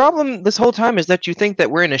 the problem this whole time is that you think that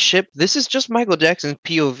we're in a ship. This is just Michael Jackson's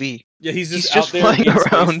POV. Yeah, he's He's just just out there flying in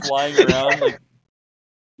space, around. flying around. Like,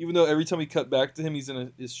 even though every time we cut back to him, he's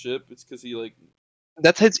in his ship. It's because he like.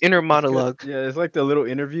 That's his inner monologue. Yeah, it's like the little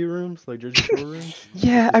interview rooms, like Jersey Shore rooms.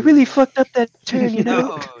 Yeah, I really fucked up that turn, you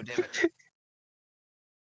know? No, damn it.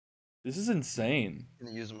 This is insane.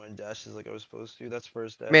 Didn't use my dashes like I was supposed to. That's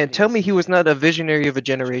first dash. Man, I need tell to me he see was it. not a visionary of a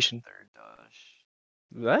generation. Third dash.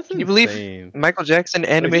 That's Can you believe insane. Michael Jackson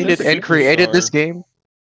animated that's a and created this superstar. game?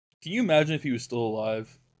 Can you imagine if he was still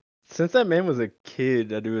alive? Since that man was a kid,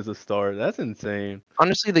 that dude was a star. That's insane.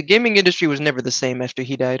 Honestly, the gaming industry was never the same after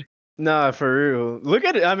he died. Nah, for real. Look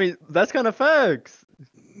at it. I mean, that's kind of facts.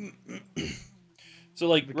 So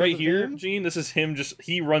like Because right of here, him?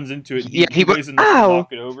 He runs into it. Yeah, he goes go- and Ow!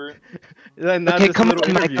 knock it over. Like, not Okay, just a come little on,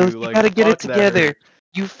 interview, Michael. You like, gotta get it fuck that. together.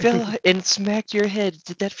 You fell and smacked your head.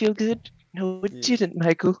 Did that feel good? No, it Yeah. didn't,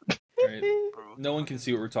 Michael. Right. No one can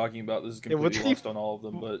see what we're talking about. This is Yeah, what's completely he- lost on all of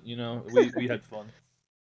them. But you know, we had fun.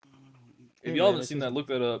 If Hey, y'all man, haven't it's seen just- that, look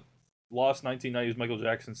that up. Lost 1990s Michael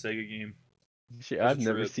Jackson Sega game. Shit, That's a I've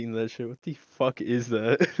never trip. seen that shit. What the fuck is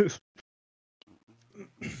that?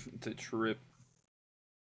 It's a trip.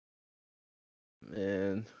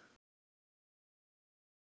 Man,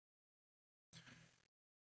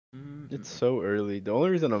 Mm, it's so early. The only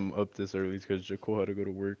reason I'm up this early is because Jacob had to go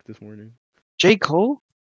to work this morning. J. Cole?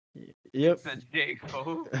 Yep. Said J.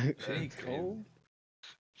 Cole. J. Cole?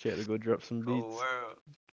 She had to go drop some Cole beats. world.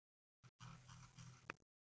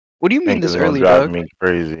 What do you mean Think this it's gonna early, drive dog? me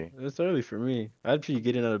crazy. It's early for me. I'd be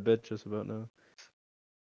getting out of bed just about now.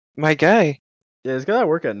 My guy. Yeah, it's 'cause I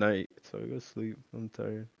work at night, so I go sleep. I'm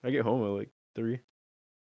tired. I get home at like 3.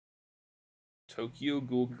 Tokyo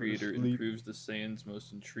Ghoul Go to creator sleep. improves the Saiyan's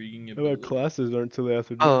most intriguing My ability. classes aren't till the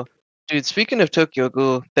afternoon. Oh, dude, speaking of Tokyo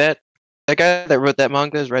Ghoul, that guy that wrote that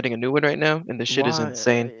manga is writing a new one right now, and the shit is Why?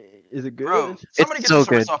 insane. Is it good? Bro, somebody get so this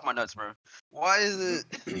source good. off my nuts, bro. Why is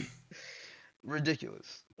it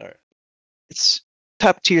ridiculous? Alright. It's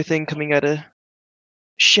top tier thing coming out of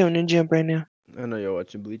Shonen Jump right now. I know y'all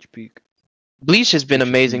watching Bleach Peak. Bleach has been Bleach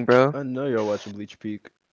amazing, Peak. bro. I know y'all watching Bleach Peak.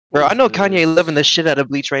 Bro, I know What's Kanye this? loving the shit out of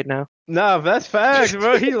Bleach right now. Nah, that's facts,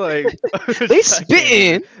 bro. He like They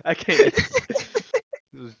spitting. I can't.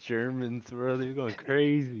 Those Germans, bro, they're going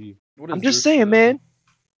crazy. What I'm is just this, saying, though? man.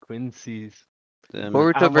 Quincy's. Damn it.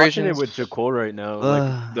 Boruto I'm watching it versions. with Jacole right now, Ugh.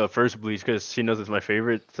 like the first Bleach, because she knows it's my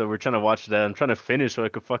favorite. So we're trying to watch that. I'm trying to finish so I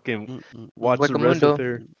could fucking watch the rest Wakamundo. with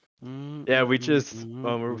her. Yeah, we just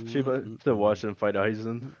she about to watch them fight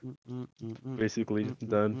Aizen. Basically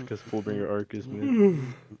done because Fullbringer arc is mid.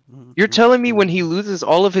 You're telling me when he loses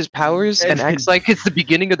all of his powers and And acts like it's the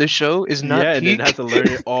beginning of the show is not Yeah, and peak? then have to learn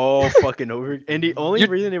it all fucking over. And the only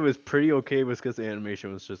You're- reason it was pretty okay was because the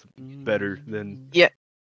animation was just better than. Yeah.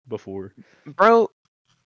 before. Bro,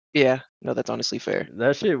 yeah, no, that's honestly fair.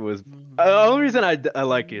 That shit was the only reason I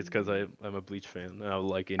like it is because I'm a Bleach fan and I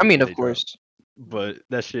like I anything mean, they of drop. course. But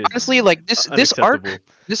that shit Honestly, like this unacceptable.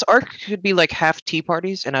 arc could be like half tea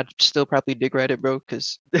parties, and I'd still probably dig Reddit, bro,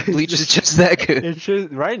 because Bleach is just that good. It's just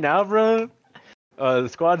right now, bro.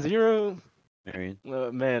 Squad Zero. Marion.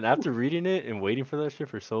 Man, after reading it and waiting for that shit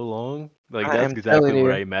for so long, like I that's am exactly telling what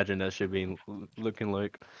you. I imagined that shit being looking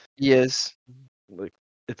like. Yes. Like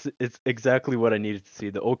it's exactly what I needed to see.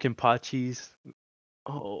 The Okinpachis.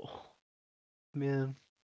 Oh man,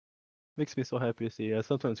 makes me so happy to see. I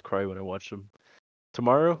sometimes cry when I watch them.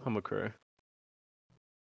 Tomorrow, I'm gonna cry.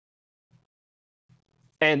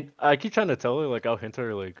 And I keep trying to tell her, like, I'll hint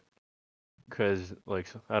her, like, cause, like,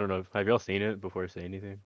 I don't know. Have y'all seen it before I say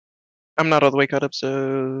anything? I'm not all the way caught up,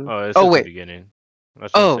 so. Oh, it's Oh just the wait. beginning. I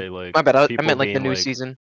was trying to say, like, My bad. I people meant like the being new like,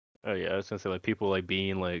 season. oh yeah, I was gonna say like people like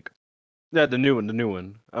being like, yeah, the new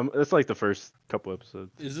one. It's like the first couple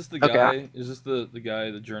episodes. Is this the Okay, guy? Is this the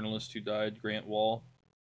guy, the journalist who died, Grant Wall?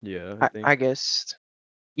 Yeah, I think. I guess.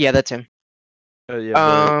 Yeah, that's him. Yeah,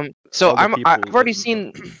 but So all the I've people already that-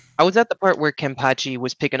 seen. I was at the part where Kenpachi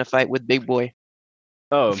was picking a fight with Big Boy.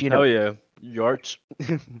 Oh, if you hell know. yeah, Yarch.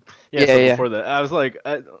 Yeah. Yeah, So yeah. before that, I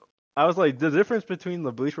was like, the difference between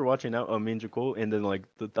the Bleach we're watching now, me and Jakul, and then like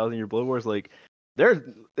the Thousand Year Blood Wars, like,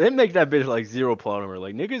 they make that bitch like zero plot armor.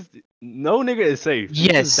 Like niggas, no nigga is safe. He's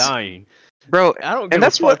Yes. just dying. Bro, I don't and give a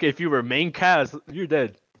that's fuck what if you were main cast, you're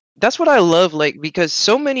dead. that's what I love, like, because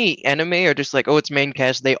so many anime are just like, oh, it's main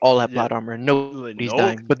cast, they all have Yeah. plot armor, Like, nobody's nope.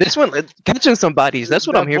 dying. But this one, catching some bodies, that's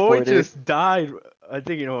what That I'm here boy for, dude. just died. I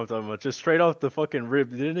think you know what I'm talking about. Just straight off the fucking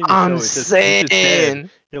rib. They didn't even I'm show it. He's just dead. saying,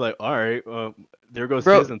 You're like, all right, there goes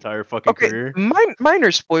Bro, his entire fucking okay, career.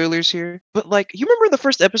 minor spoilers here, but like, you remember the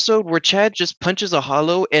first episode where Chad just punches a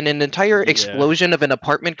hollow and an entire Yeah. explosion of an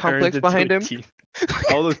apartment complex Turned into behind a him? team.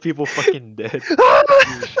 All those people fucking dead.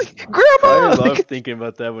 Grandma! I love Like, thinking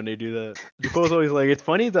about that when they do that. Nicole's always like, it's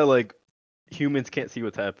funny that like humans can't see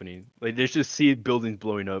what's happening. Like they just see buildings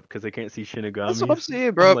blowing up because they can't see Shinigami. that's what I'm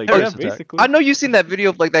saying, bro. Like, Or- yeah, Attack. basically. I know you've seen that video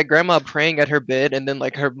of like that grandma praying at her bed and then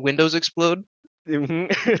like her windows explode.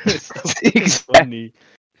 It's so Exactly. funny.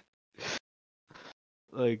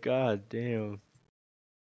 Like, god damn.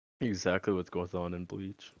 Exactly what's going on in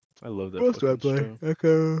Bleach. I love that fucking show.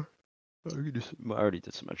 Echo. I already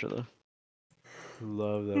did Symmetra though.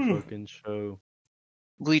 Love that fucking show.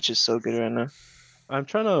 Bleach is so good right now. I'm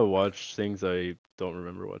trying to watch things I don't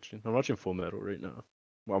remember watching. I'm watching Full Metal right now.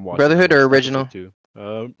 Well, I'm watching Brotherhood it. or It's original? episode 2.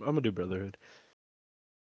 I'm gonna do Brotherhood.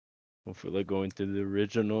 Don't feel like going to the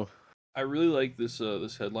original. I really like this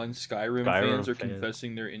this headline. Skyrim fans are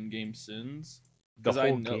confessing their in-game sins. The Because whole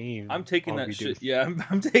I know game. I'm taking all that we do shit. is- Yeah,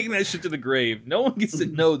 I'm taking that shit to the grave. No one gets to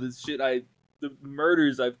know this shit. The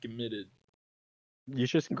murders I've committed. You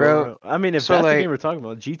just go Bro, around. I mean, if so, that's the like- game we're talking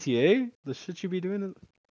about, GTA, the shit you be doing,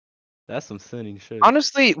 that's some sinning shit.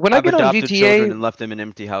 Honestly, when I I've get on adopted children GTA, and left them in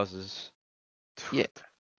empty houses. yeah,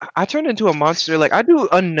 I turn into a monster. Like I do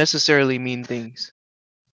unnecessarily mean things.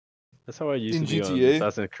 That's how I used In to be on GTA?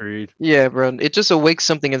 Assassin's Creed. Yeah, bro. It just awakes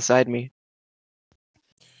something inside me.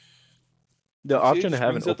 The GTA option to just have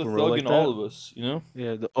an brings out the open thug world like in all that. of us, you know.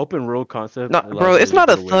 Yeah, the open world concept. No, allows bro, you it's to not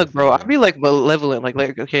a get away thug, with bro. I'd anything. be like malevolent.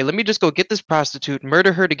 Like, okay, let me just go get this prostitute,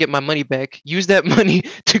 murder her to get my money back, use that money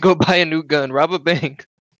to go buy a new gun, rob a bank.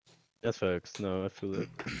 That's facts. No, I feel it.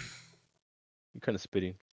 You're kind of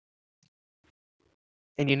spitting.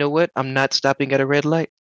 And you know what? I'm not stopping at a red light.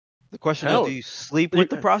 The question Hell, is, do you sleep you- with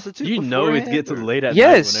the prostitute? You know it beforehand, gets or- late at night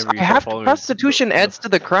Yes, whenever you I start have to. following. Prostitution adds to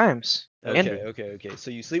the crimes That's Okay, okay. So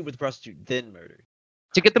you sleep with the prostitute, then murder.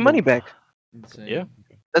 to get the money back. Insane. Yeah.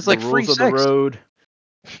 That's the like free rules of the sex. road.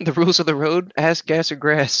 The rules of the road: ass, gas, or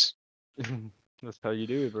grass. That's how you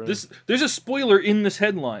do it, bro. There's a spoiler in this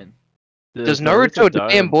headline. Does Naruto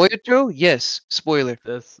damn Boyajo? Yes. Spoiler.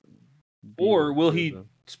 That's. Or will he?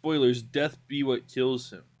 Spoilers. Death be what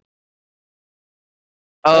kills him.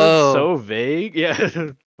 That's Oh, so vague.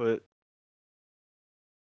 Yeah, but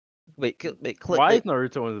Wait, why is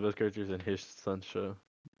Naruto one of the best characters in his son's show?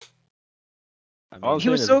 I All I'm He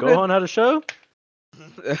saying was is, so good. Gohan had a show.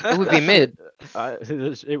 it would be mid.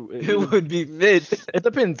 It would be mid. It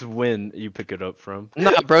depends when you pick it up from.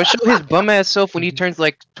 Nah, bro. Show his bum ass self when he turns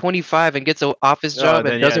like 25 and gets an office job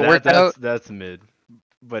then and yeah, doesn't work out. That's mid.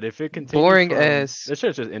 But if it continues, Boring from, ass. It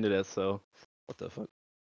should just ended as so. What the fuck?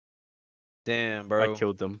 Damn, I bro.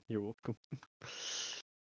 killed them. You're welcome.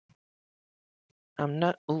 I'm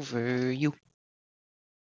not over you.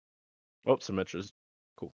 Oh, Symmetra's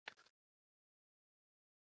cool.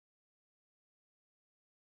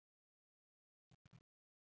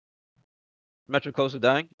 Metro close to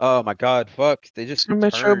dying. Oh my god, fuck! They just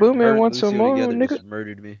Metro turned Boomin her and wants some Lucio more, together, nigga. just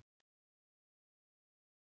murdered me.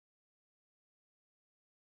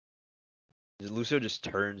 Lucio just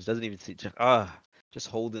turns, doesn't even see. Just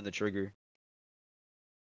holding the trigger.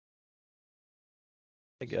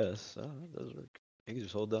 I guess that does work. You can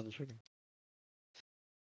just hold down the trigger.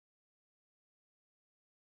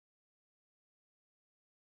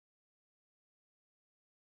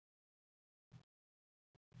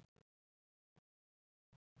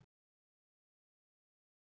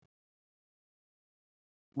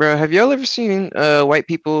 Bro, have y'all ever seen white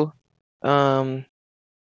people um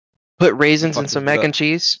put raisins in Fuck some this dude mac up. and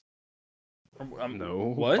cheese?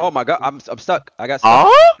 No. What? Oh my god, I'm stuck. I got stuck.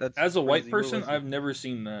 Huh? That's As a white crazy. Where person, was he? I've never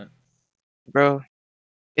seen that. Bro,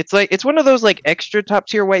 it's one of those like extra top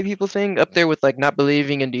tier white people thing up there with like not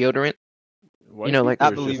believing in deodorant. White know, like-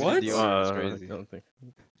 people Not are just- believing in deodorant is I crazy. don't think.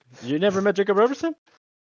 You never met Jacob Robertson?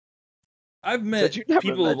 I've met you never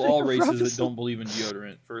people met of all Jacob races that Robinson? don't believe in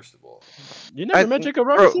deodorant. First of all, You never met Jacob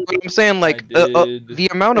Bro, Robertson? what I'm saying, like, did. the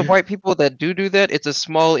amount of white people that do that, it's a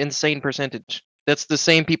small, insane percentage. That's the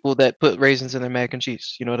same people that put raisins in their mac and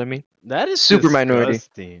cheese. You know what I mean? That is super minority.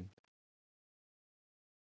 disgusting.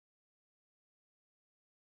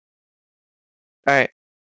 All right.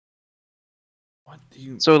 What do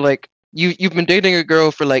you? So like, you've been dating a girl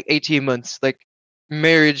for like 18 months. Like,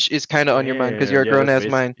 marriage is kind of on your mind because you're a Yeah, grown that's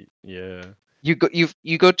ass mind. Yeah.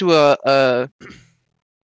 You go to a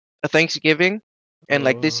Thanksgiving, and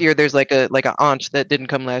like this year there's like a aunt that didn't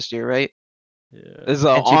come last year, right? Yeah. There's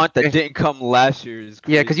an And she- aunt that didn't come last year. Is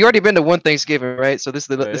Yeah, because you already been to one Thanksgiving, right? So this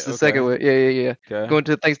is Right, this is the second okay. one. Yeah. Okay. Going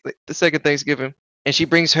to the second Thanksgiving, and she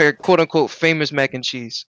brings her quote unquote famous mac and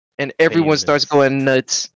cheese, and everyone starts Famous. going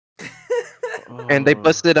nuts, and they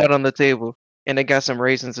bust it out on the table, and they got some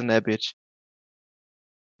raisins in that bitch.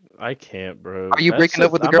 I can't, bro. Are you That's breaking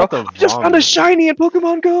up just- with the I'm girl? about to I just found a vomit. shiny in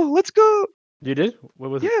Pokemon Go. Let's go. You did?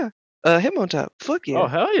 What was it? Yeah. Hitmontop. Fuck yeah. Oh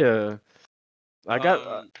hell yeah! I got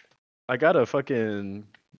Um, I got a fucking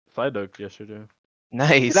Psyduck yesterday.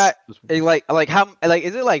 Nice. That like how like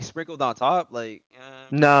is it like sprinkled on top? Like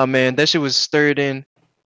Nah, man, that shit was stirred in.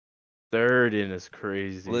 Third in is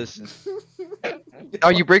crazy. listen.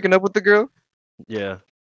 Are you breaking up with the girl? Yeah,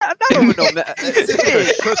 I don't even know.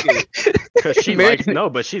 Cook it. because she Man. likes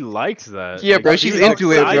but she likes that. Yeah, Like, bro, she's she's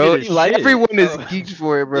into it, bro. excited as shit. Everyone is Oh. geeked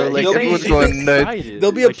for it, bro. Yeah, Like there'll be- everyone's She's going nuts. excited.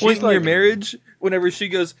 There'll be a Like, point she's in your like- marriage whenever she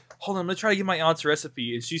goes, "Hold on, I'm gonna try to get my aunt's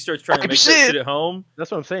recipe," and she starts trying to Oh, make that shit. shit at home. That's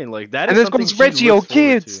what I'm saying. Like that And is this something goes right she to your looks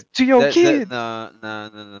forward kids. To your kids. No.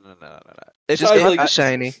 It's Just probably got like- the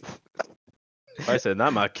shiny. I said,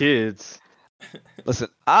 not my kids. Listen,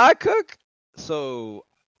 I cook, so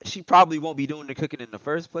she probably won't be doing the cooking in the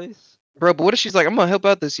first place. Bro, but what if she's like, I'm gonna help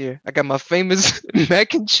out this year. I got my famous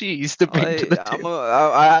mac and cheese to bring to the table.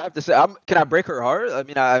 I have to say, can I break her heart? I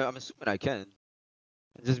mean, I'm assuming I can.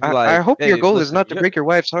 Just be I like, hope your "Hey, goal is listen, not to break your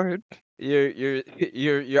wife's heart.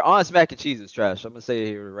 your aunt's mac and cheese is trash. I'm gonna say it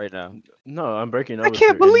here right now. No, I'm breaking up I with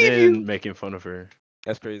can't her believe and then you. making fun of her.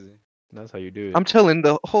 That's crazy. That's how you do it. I'm telling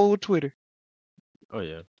the whole Twitter. Oh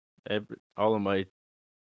yeah, all of my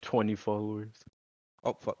 20 followers.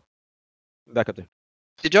 Oh fuck. Back up there.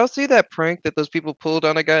 Did y'all see that prank that those people pulled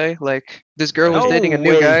on a guy? Like this girl was No dating a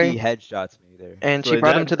new way guy, he headshots me there. and she Wait,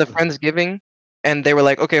 brought him that- to the Friendsgiving, and they were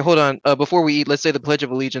like, "Okay, hold on. Before we eat, let's say the Pledge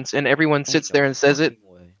of Allegiance." And everyone sits Ain't no there and says it,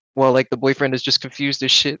 fucking way. while like the boyfriend is just confused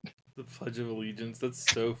as shit. The Pledge of Allegiance. That's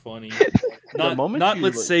so funny. The Not moment you,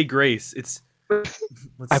 let's like- say grace. It's let's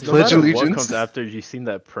I say No pledge matter allegiance. what comes after you seen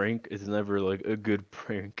that prank is never like a good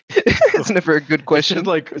prank. It's never a good It's question. just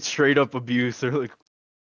like straight up abuse or like.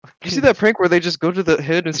 You see that prank where they just go to the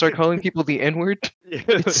head and start calling people the N word? Yeah,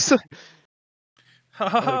 It's so- Ha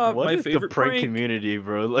ha ha! like, what My is the favorite prank prank. community,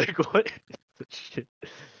 bro? Like what? Is this shit?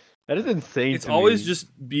 That is insane. It's to always me.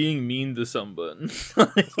 just being mean to someone. That's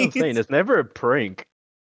what I'm saying. It's never a prank.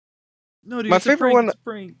 No, dude, My it's a favorite prank. one- It's a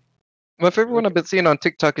prank. My favorite one I've been seeing on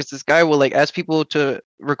TikTok is this guy will like ask people to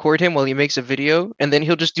record him while he makes a video, and then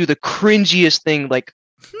he'll just do the cringiest thing. Like,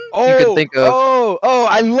 Oh, think of- oh,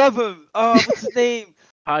 I love him. Oh, what's his name?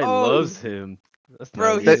 I Oh. loves him. That's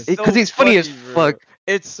Bro, not he's easy. because so he's funny as bro. fuck.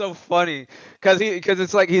 It's so funny because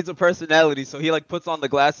it's like he's a personality, so he like puts on the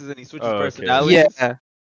glasses and he switches Oh, okay. personalities. Yeah,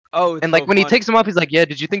 Oh, it's and like so when he funny. takes them off, he's like, "Yeah,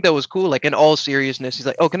 did you think that was cool?" Like in all seriousness, he's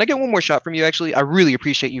like, "Oh, can I get one more shot from you? Actually, I really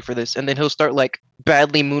appreciate you for this." And then he'll start like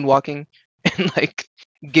badly moonwalking and like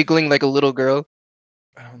giggling like a little girl.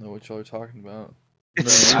 I don't know what y'all are talking about.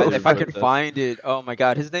 It's No, so I- if I funny. can find it, oh my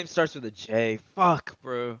god, his name starts with a J. Fuck,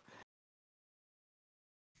 bro.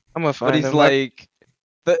 I'm gonna But find he's him. like,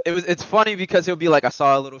 It's funny because he'll be like, I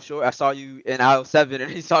saw a little short. I saw you in aisle 7,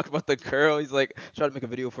 and he's talking about the girl. He's like, trying to make a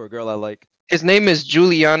video for a girl I like. His name is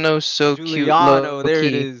Giuliano. So cute, Giuliano, low there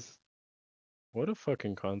it key. is, What a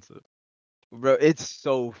fucking concept. bro. It's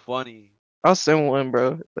so funny. I'll send one,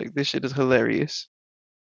 bro. Like this shit is hilarious.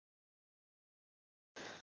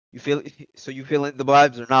 You feel so you feeling the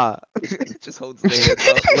vibes or not? Just holds the hands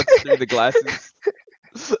up, looks through the glasses.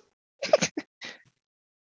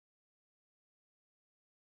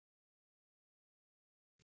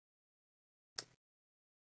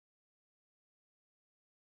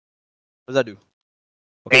 What does that do?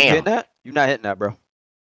 Okay, you Damn. hitting that? You're not hitting that, bro.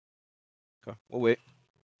 Okay, we'll wait.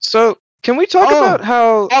 So can we talk about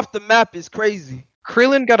how Off the map is crazy.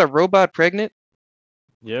 Krillin got a robot pregnant?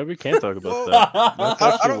 Yeah, we can talk about Well, that. That's I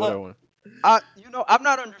actually don't what know. I want. I'm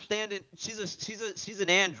not understanding. She's an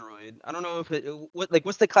android. I don't know if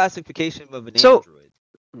what's the classification of an So- android?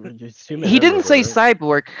 It's human He didn't everywhere, say right?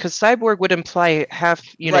 cyborg because cyborg would imply half,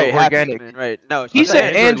 right, half organic. human, right? No, He she's an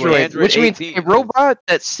said android, which means 18, a robot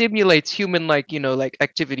that simulates human, like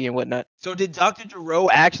activity and whatnot. So did Dr. Gero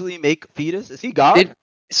actually make fetus? Is he God? Did-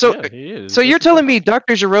 So, Yeah, he is. so you're That's the telling fuck- me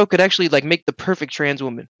Dr. Gero could actually make the perfect trans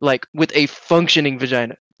woman, like with a functioning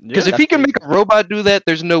vagina? Because Yeah, if he can That's make a robot do that,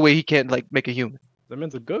 there's no way he can't make a human. that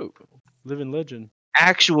man's a goat. Living legend.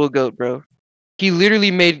 Actual goat, bro. He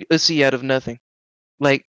literally made Uzi out of nothing.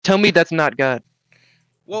 Like, tell me that's not God.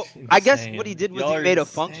 Well, I guess Insane. what he did was Y'all he are made a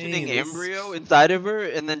insane. functioning This- embryo inside of her,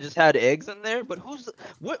 and then just had eggs in there. But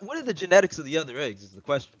what are the genetics of the other eggs? Is the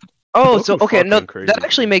question. Oh, Goku so okay, no, fucking crazy, that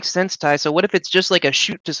actually too. makes sense, Ty. So what if it's just like a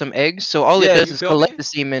shoot to some eggs? So all Yeah, it does you is feel collect me? the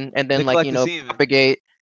semen and then They collect the semen. propagate.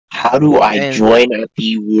 How do I And- join at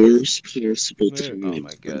the worst possible Yeah. time? Oh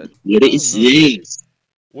my God. What is I don't know. this?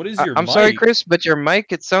 What is your I'm sorry, mic? Chris, but your mic,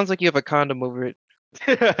 it sounds like you have a condom over it.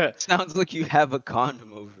 Sounds like you have a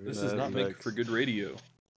condom over. This it. does That not make sucks. for good radio.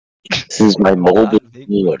 This is my mobile Not big for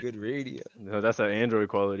keyboard. good radio. No, that's that Android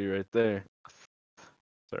quality right there.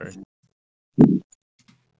 Sorry.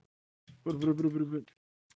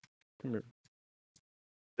 Come here.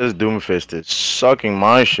 This Doomfist is sucking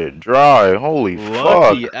my shit dry. Holy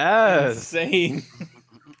Lucky fuck. ass. Insane.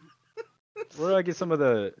 Where do I get some of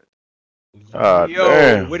the? God Yo,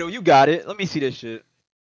 damn. Widow, you got it. Let me see this shit.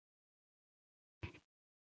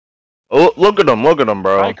 Oh, look at him,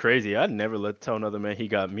 bro. Probably crazy. I'd never tell another man he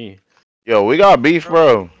got me. Yo, we got beef,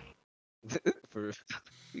 bro. For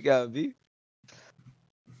you got me.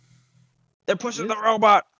 They're pushing the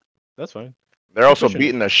robot. That's fine. They're also pushing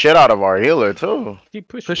beating the shit out of our healer, too. Keep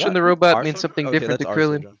pushing. Pushing What? the robot means Arso- something okay, different to that's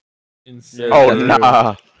Krillin. Arso, Insane. Yeah, Oh, for real.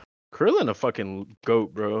 nah. Krillin a fucking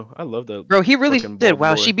goat, bro. I love that. Bro, he really fucking did. bald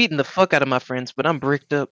Wow, boy. she beating the fuck out of my friends, but I'm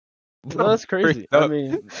bricked up. Well, that's crazy. Bricked I up.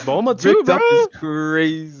 mean, Bulma too, Bricked bro. up is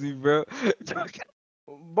crazy, bro.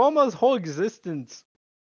 Bulma's whole existence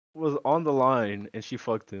was on the line, and she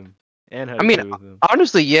fucked him and had I mean, to play with him.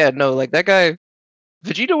 Honestly, yeah, no, like that guy,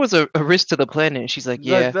 Vegeta was a risk to the planet. And she's like,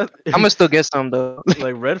 yeah, I'm gonna still get some though.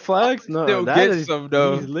 like red flags. No, Still that get is some,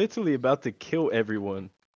 though. he's literally about to kill everyone.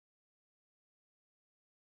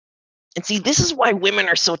 And see, this is why women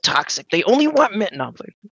are so toxic. They only want men. No, I'm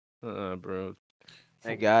playing. Bro,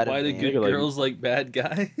 I got it. Why do man. good Nigga, like- girls like bad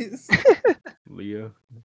guys? Leo.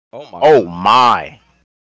 Oh my. Oh, God. my.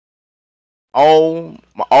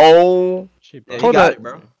 Oh. She Yeah, he Hold got up. it,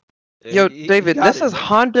 bro. Yeah, Yo, he David, got this it, says bro.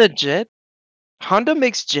 Honda Jet. Honda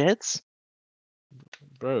makes jets.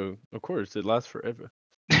 Bro, of course, it lasts forever.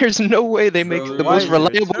 There's no way they make Bro, the why most is it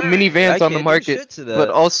reliable Turn, minivans I on the can't do market, shit to but that.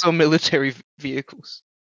 also military vehicles.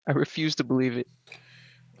 I refuse to believe it.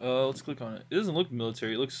 Let's click on it. It doesn't look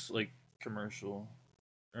military. It looks like commercial.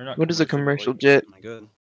 Or not What is a but, commercial like, jet? Oh my God.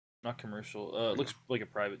 Not commercial. It looks like a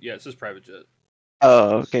private. Yeah, it says private jet.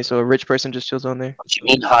 Oh, okay, so a rich person just chills on there. What you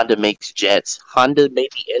mean Honda makes jets? Honda made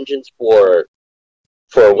the engines for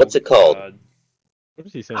what's it called? God. What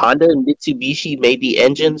is he saying? Honda and Mitsubishi made the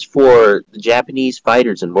engines for the Japanese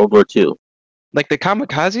fighters in World War II. Like the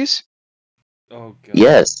kamikazes? Oh god.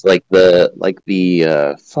 Yes, like the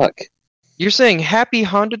fuck. You're saying Happy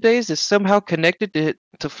Honda Days is somehow connected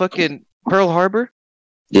to fucking Pearl Harbor?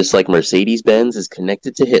 Just like Mercedes Benz is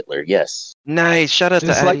connected to Hitler. Yes. Nice, shout out to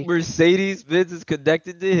Just Addy. like Mercedes Benz is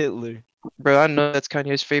connected to Hitler. Bro, I know that's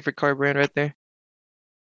Kanye's favorite car brand right there.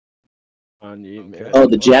 Okay. Oh,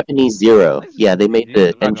 the Japanese Zero. Yeah, they made Yeah, the I'm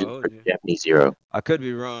not gonna engine hold for the you. Japanese Zero. I could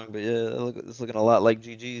be wrong, but yeah, it's looking a lot like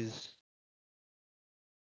GG's.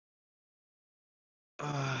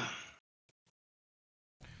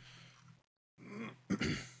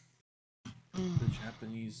 The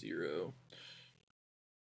Japanese Zero.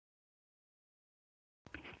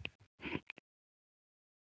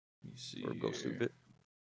 Let me see. Or go here. stupid.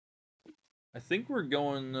 I think we're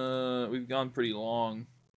going. We've gone pretty long.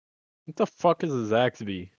 What the fuck is a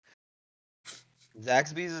Zaxby?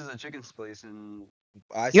 Zaxby's is a chicken place, and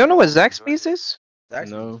I You don't know what always enjoy Zaxby's it. is?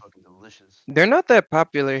 Zaxby's No. is fucking delicious. They're not that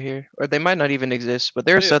popular here, or they might not even exist. But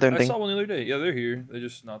they're a Yeah, southern I thing. saw one the other day. Yeah, they're here. They're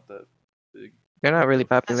just not that big. They're not really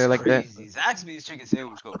popular That's like that. crazy. Zaxby's chicken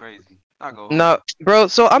sandwich go crazy. I go. No, bro.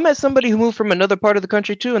 So I met somebody who moved from another part of the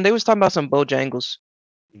country too, and they was talking about some Bojangles,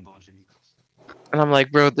 Bullshit. and I'm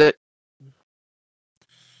like, bro, that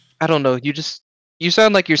I don't know. You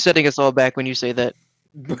sound like you're setting us all back when you say that.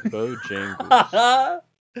 Bojangles.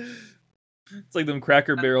 It's like them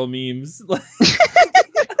Cracker Barrel memes.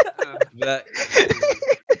 That-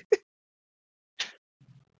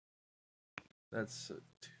 That's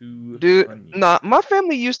too Dude, funny. nah, my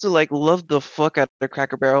family used to like love the fuck out of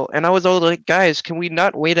Cracker Barrel, and I was all like, guys, can we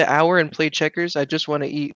not wait an hour and play checkers? I just want to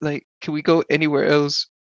eat. Like, can we go anywhere else?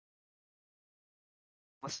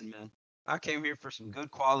 Listen, man. I came here for some good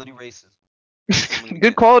quality racism.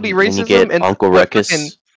 Good quality When you racism get and Uncle what, Ruckus.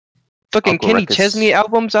 fucking Uncle Kenny Ruckus. Chesney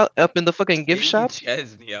albums out up in the fucking gift shop.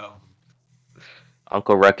 Chesney, yo.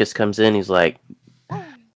 Uncle Ruckus comes in. He's like,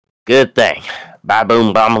 "Good thing,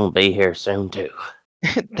 Baboon Bum will be here soon too."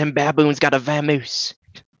 Them baboons got a vamoose.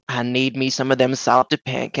 I need me some of them salted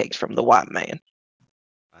pancakes from the white man.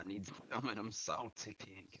 I need some of them salty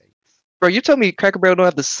pancakes. Bro, you tell me Cracker Barrel don't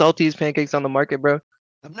have the saltiest pancakes on the market, bro.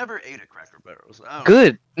 I've never ate at Cracker Barrel. So I don't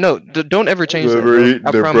Good. No, don't ever change that. Bro.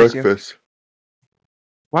 I promise you.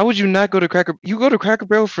 Why would you not go to Cracker? You go to Cracker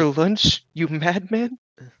Barrel for lunch? You madman?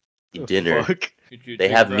 The Dinner. fuck? They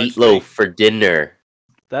have meatloaf for dinner.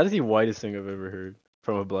 That is the whitest thing I've ever heard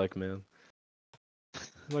from a black man.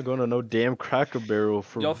 I'm not going to no damn Cracker Barrel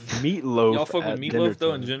for Y'all meatloaf. Y'all fuck with at meatloaf dinner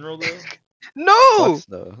though in time. general though. No, Fucks,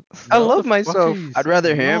 though. I What love the fuck myself. are you I'd rather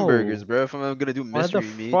saying? hamburgers, No. bro. If I'm gonna do Why the mystery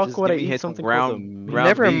meat, fuck just would give I me eat some something called a ground, meat? ground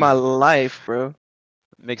Never in beef. my life, bro.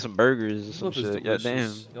 Make some burgers or some Meatloaf is shit. Yeah, damn.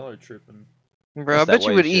 delicious. Y'all are tripping. Bro, That's I that bet you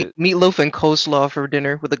white would eat shit. meatloaf and coleslaw for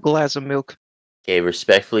dinner with a glass of milk. Okay,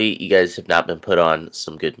 respectfully, you guys have not been put on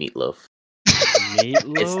some good meatloaf.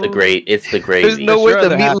 Meatloaf? It's the gravy. There's no way Sure, the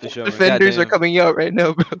they have to meatloaf show it, defenders are goddamn. coming out right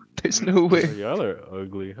now, bro. There's no Bro, way. y'all are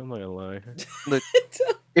ugly. I'm not gonna lie.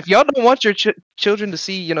 If y'all don't want your children to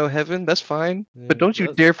see, heaven, that's fine. But don't you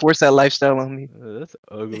That's- dare force that lifestyle on me. That's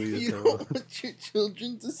ugly as You hell. don't want your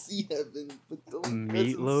children to see heaven, but don't.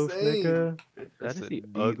 Meatloaf, That's insane. nigga. That That's is a the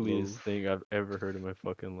ugliest meatloaf. thing I've ever heard in my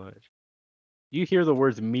fucking life. You hear the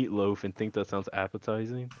words meatloaf and think that sounds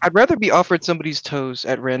appetizing? I'd rather be offered somebody's toes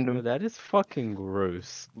at Bro, random. that is fucking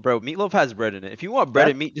gross. Bro, meatloaf has bread in it. If you want bread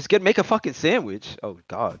That- and meat, just make a fucking sandwich. Oh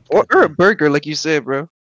God. Or a goddamn. burger, like you said, bro.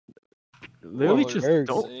 Literally, Y'all just are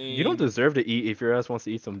don't. You don't insane. deserve to eat if your ass wants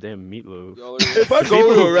to eat some damn meatloaf. Y'all are If I People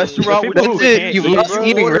go to who- a restaurant with people you who That's it, can't you've eat, lost bro,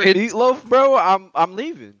 eating order rights. meatloaf, bro, I'm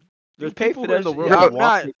leaving. There's You pay people for that in the shit. world Yeah, that I'm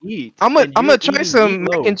want not. to eat. I'm and gonna you're try eating some mac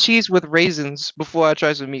meatloaf. and cheese with raisins before I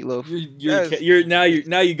try some meatloaf. Yes.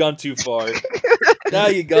 Now you gone too far. Now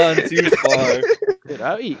you gone too far. Dude,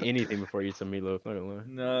 I'll eat anything before I eat some meatloaf. Not gonna lie.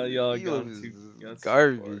 No, y'all Meatloaf gone is too far.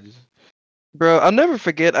 garbage. Bro, I'll never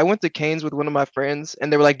forget. I went to Cane's with one of my friends,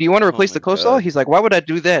 and they were like, "Do you want to replace my the coleslaw?" God. He's like, "Why would I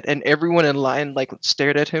do that?" And everyone in line like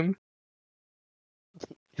stared at him.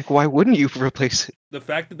 Like, why wouldn't you replace it? The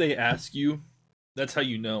fact that they ask you, that's how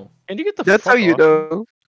you know. And you get the That's fuck how you off. know.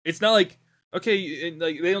 It's not like okay,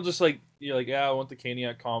 like they don't just like you're like yeah, I want the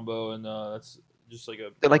Caniac combo, and that's just like a.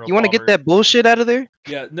 They're like, Arnold "You want to get Palmer." that bullshit out of there?"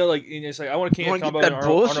 Yeah, no, like and it's like I want a You Caniac wanna get combo that and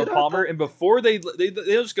bullshit Arnold out Palmer, there? and before they'll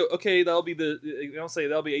just go okay, that'll be they don't say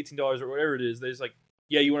that'll be $18 or whatever it is. They're just like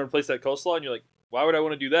yeah, you want to replace that coleslaw, and you're like why would I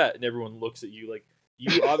want to do that? And everyone looks at you like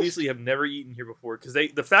you obviously have never eaten here before because the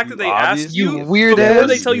fact that You they ask obviously you You weird before ass.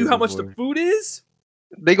 they tell you how Yeah, much the boy. food is,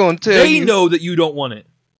 They gonna tell they you. know that you don't want it.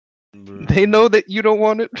 They know that you don't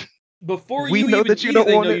want it. Before We you know even that you eat don't it,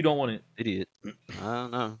 they want know it. you don't want it. Idiot. I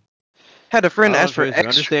don't know. Had a friend Alan ask for Fraser, extra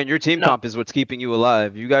understand your team No. comp is what's keeping you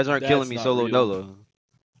alive. You guys aren't killing That's me not solo real. dolo.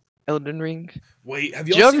 Elden Ring. Wait, have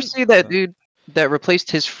Did y'all you ever seen? see that dude that replaced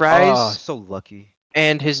his fries Oh, so lucky.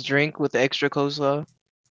 and his drink with the extra coleslaw?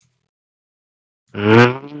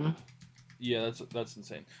 Yeah, that's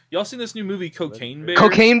insane. Y'all seen this new movie, Cocaine Bear?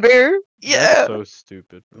 Cocaine Bear? Yeah. That's so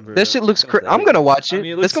stupid. That shit looks Sounds I'm gonna watch I it.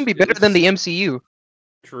 mean, it That's gonna looks- be better than the it's- MCU.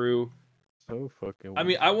 True. So fucking. I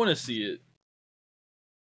mean, I want to see it.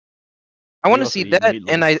 I want to also see eat that, meatloaf.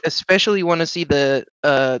 and I especially want to see the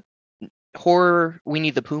horror Winnie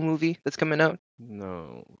the Pooh movie that's coming out,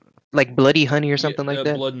 No. like Bloody Honey or something like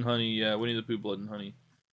that. Blood and Honey. Yeah, Winnie the Pooh, Blood and Honey.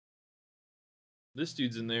 This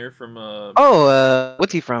dude's in there from Oh,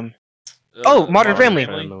 what's he from? Oh, Modern Family.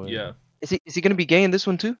 Yeah. Is he gonna be gay in this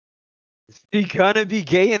one too? He gonna be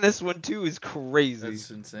gay in this one too is crazy.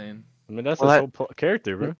 That's insane. I mean, that's Well, his I- whole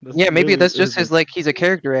character, bro. That's Yeah, maybe literally that's just his his like he's a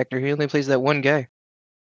character actor. He only plays that one guy.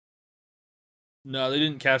 No, they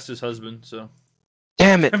didn't cast his husband, so.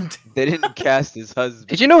 Damn it! They didn't cast his husband.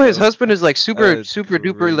 Did you know his bro. husband is like super That's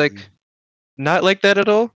duper like crazy. not like that at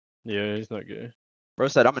all? Yeah, he's not gay. Bro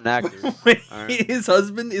said I'm an actor. Wait, Alright. his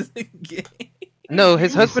husband isn't gay. No,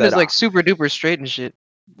 his He husband is said, like super duper straight and shit.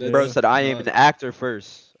 Bro said I am not- an actor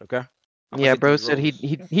first. Okay. I'm gonna Yeah, get bro these said roles.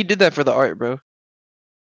 he did that for the art, bro.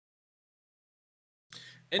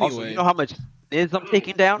 Anyway, Also, you know how much is I'm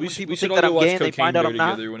taking down we when should, people we should think all that go I'm watch gay and they Cocaine find out Bear I'm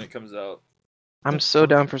not. together when it comes out. I'm so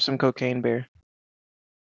down for some Cocaine Bear.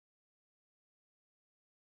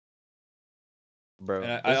 Bro.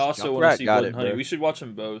 And I this also want to Junkrat see got Blood it, and Honey. bro. We should watch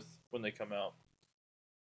them both when they come out.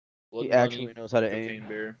 Blood He and actually Honey, knows how to Cocaine aim.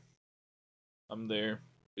 Bear. I'm there.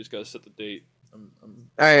 We just gotta set the date. I'm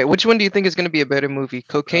All right, which one do you think is going to be a better movie,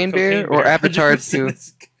 Cocaine Bear or Avatar 2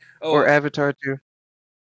 Oh, or Avatar 2?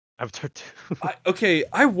 Avatar 2. okay,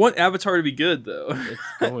 I want Avatar to be good though. It's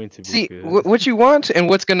going to be See, good. what you want and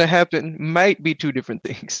what's going to happen might be two different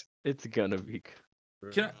things. It's gonna be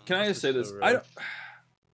good. Can I just say this? I don't.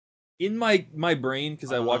 In my brain,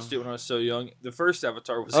 because I watched it when I was so young, the first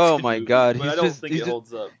Avatar was. A Oh good my movie, God, But he's I don't just- think he's it just-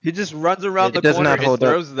 holds up. He just runs around It the does corner not and hold up.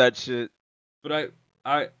 throws that shit. But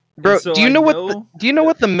I Bro, and so do you I know do you know that-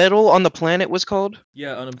 what the metal on the planet was called?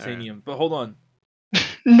 Yeah, unobtainium. But hold on,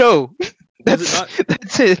 No. Was That's it not?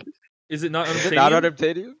 that's it. Is it not Is unobtainium? it not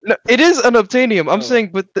unobtainium? No, it is unobtainium. I'm Oh. saying,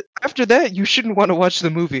 but after that, you shouldn't want to watch the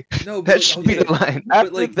movie. No, That but, should be the okay. line. But,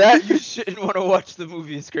 After like- that, you shouldn't want to watch the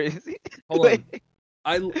movie. It's crazy. Hold on.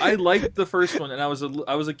 I liked the first one, and I was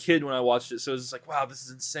a kid when I watched it, so it was just like, wow, this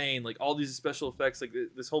is insane! Like all these special effects, like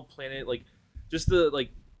this whole planet, like just the like,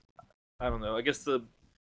 I don't know. I guess the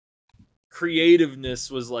creativeness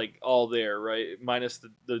was like all there, right? Minus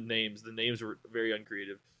the names. The names were very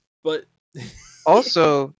uncreative, but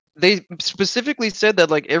Also, they specifically said that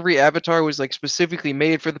like every avatar was like specifically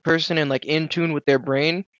made for the person and like in tune with their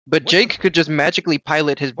brain. But What Jake could just magically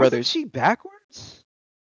pilot his Wasn't brothers. she backwards?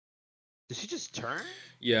 Did she just turn?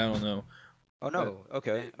 yeah, I don't know. Oh no.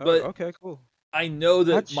 Okay. Oh, but- okay. Cool. I know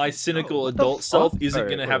that How'd my she cynical know? What the adult self fuck? isn't Alright,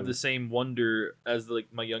 gonna have wait. the same wonder as like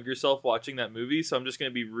my younger self watching that movie, so I'm just gonna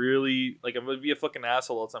be really like I'm gonna be a fucking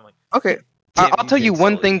asshole all the time. Like, Okay, Damn I'll you, tell you Jake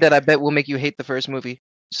one Sully. thing that I bet will make you hate the first movie.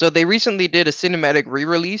 So they recently did a cinematic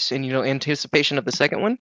re-release in anticipation of the second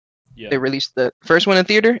one. yeah, They released the first one in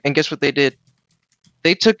theater, and guess what they did?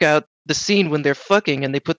 They took out the scene when they're fucking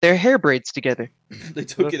and they put their hair braids together. they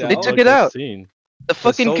took it That's out. They the took it best out. Scene. The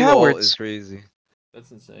fucking solo cowards. is crazy. That's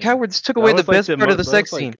insane. Cowards took That away the was, like, best part of the that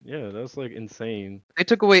sex was, scene. like, yeah, that was like insane. They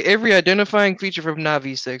took away every identifying feature from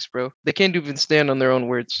Navi sex, bro. They can't even stand on their own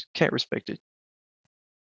words. Can't respect it.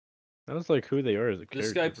 That was like who they are as a character.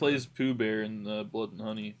 This guy bro. plays Pooh Bear in Blood and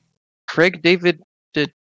Honey. Craig David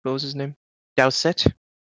did what was his name? Dowsett?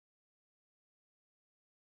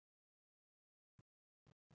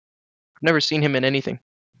 I've never seen him in anything.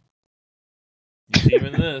 You see him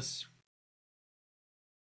in this.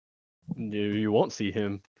 You won't see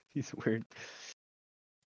him. He's weird.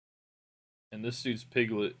 And this dude's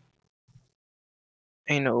Piglet.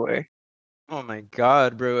 Ain't no way. Oh my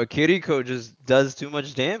God, bro! A Kiriko just does too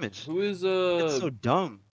much damage. Who is It's so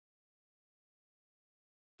dumb.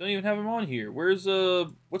 don't even have him on here. Where's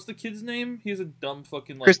what's the kid's name? He's a dumb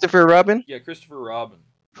fucking like Christopher Robin? Yeah, Christopher Robin.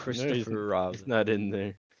 Christopher Robin. He's not in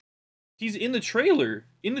there. He's in the trailer.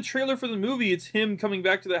 In the trailer for the movie, it's him coming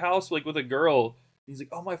back to the house like with a girl. He's like,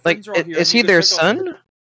 "Oh, my Like, friends are all here. is I'm he gonna their check on them." son?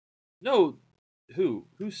 No. Who?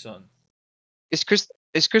 Whose son?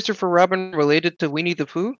 Is Christopher Robin related to Winnie the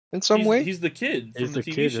Pooh in some he's, way? He's the kid from He's the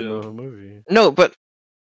the TV kid show. in the movie. No, but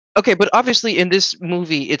okay, but obviously in this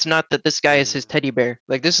movie, it's not that this guy is his teddy bear.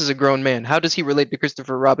 Like this is a grown man. How does he relate to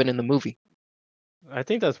Christopher Robin in the movie? I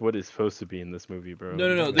think that's what it's supposed to be in this movie, bro. No,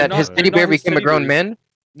 no, no, Like, they're That his not- teddy they're bear not his became a teddy grown bears. man?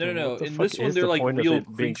 No, no, Then no. what the In fuck this one, is they're the like point of real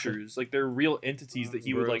it being creatures. Like they're real entities that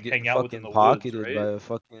he would Bro, like getting hang out with in fucking the woods, pocketed right? by a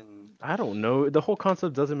fucking. I don't know. The whole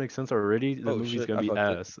concept doesn't make sense already. The Oh, movie's shit, gonna I be fucked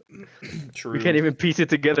ass. True. We can't even piece it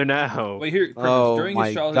together now. Wait here. Premise. Oh During my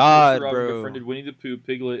his childhood, God, Christopher Robin bro. befriended Winnie the Pooh,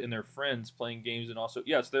 Piglet, and their friends, playing games and also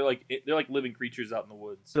yes, they're like living creatures out in the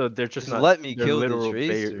woods. So they're just Just not. let me they're kill the literal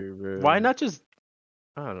tracer, bro. Why not just?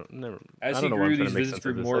 I don't. Never. As I he don't know why I'm grew, trying these to make visits sense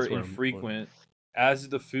grew of this. more That's where I'm going. infrequent, as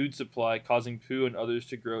did the food supply, causing Pooh and others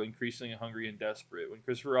to grow increasingly hungry and desperate. When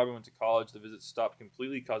Christopher Robin went to college, the visits stopped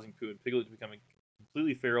completely, causing Pooh and Piglet to become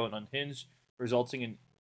completely feral and unhinged, resulting in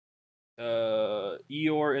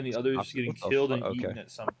Eeyore and the others getting What the killed and fuck? eaten Okay.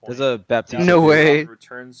 at some point. There's a baptism. No Christopher way. Robin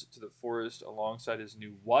returns to the forest alongside his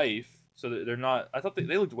new wife, so that they're not. I thought they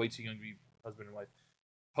looked way too young to be husband and wife.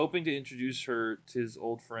 Hoping to introduce her to his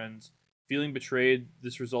old friends, Feeling betrayed,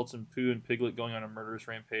 this results in Pooh and Piglet going on a murderous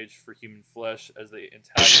rampage for human flesh as they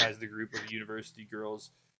antagonize the group of university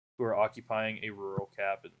girls who are occupying a rural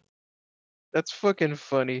cabin. That's fucking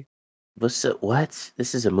funny. What?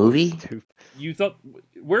 This is a movie? Stupid. You thought,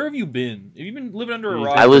 where have you been? Have you been living under a Yeah,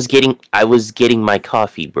 rock? I was getting my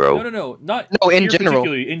coffee, bro. No, not No, in here general.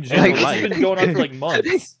 particularly. In general, this Like- has been going on for like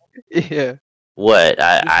months. Yeah. What?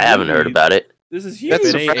 I This haven't heard movie- about it. This is huge.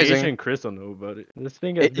 That's Say surprising. Asian Chris don't know about it. This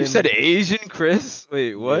thing has You been. said Asian Chris?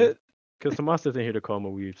 Wait, what? Because Tomas isn't here to call him a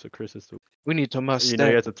weeb, so Chris is. We need Tomas. You know,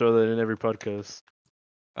 you have to throw that in every podcast.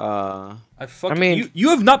 I fucking. I mean-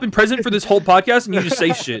 you have not been present for this whole podcast, and you just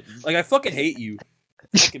say shit. Like I fucking hate you,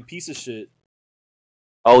 fucking piece of shit.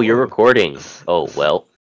 Oh, you're recording. Oh well.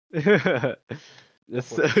 That's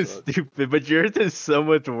so Fucking suck. stupid, but yours is so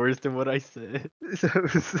much worse than what I said.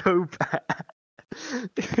 So bad.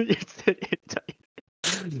 You said it.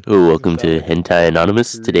 Oh, welcome to Hentai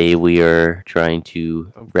Anonymous. Today we are trying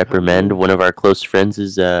to reprimand one of our close friends'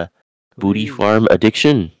 booty Please. farm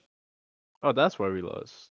addiction. Oh, that's why we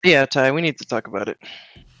lost. Yeah, Ty, we need to talk about it.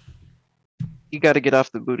 You got to get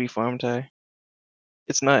off the booty farm, Ty.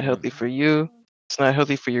 It's not healthy for you. It's not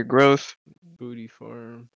healthy for your growth. Booty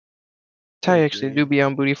farm. Ty actually Okay. do be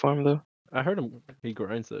on booty farm though. I heard him. He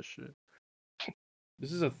grinds that shit.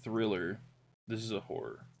 This is a thriller. This is a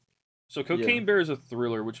horror. So Cocaine Bear is a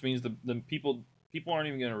thriller, which means the people aren't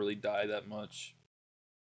even gonna really die that much.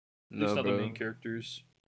 At least No, not the bro. main characters.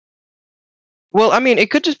 Well, I mean, it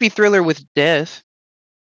could just be thriller with death.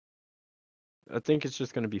 I think it's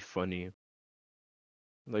just gonna be funny.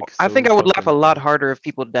 Like I so think I would laugh a fucking- lot harder if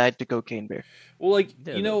people died to Cocaine Bear. Well, like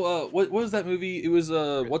Yeah, you know, what was that movie? It was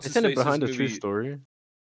what's his Isn't it face's behind a movie? true story?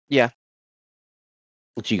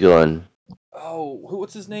 What you going? Oh,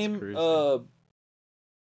 what's his name? crazy. The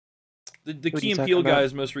What are Key you and talking Peele about?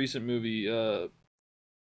 guy's most recent movie.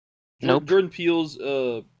 Nope. Jordan Peele's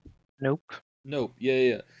Nope. Nope.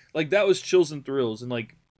 Yeah. Like that was Chills and Thrills, and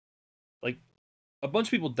like a bunch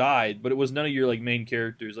of people died, but it was none of your like main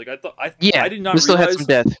characters. Like Yeah, I did not we still realize. had some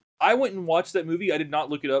death. I went and watched that movie. I did not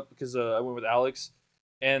look it up because I went with Alex,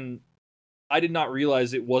 and I did not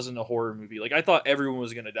realize it wasn't a horror movie. Like I thought everyone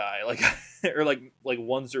was gonna die, like or like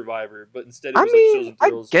one survivor, but instead it I was like Chills mean, and I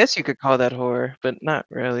Thrills. guess you could call that horror, but not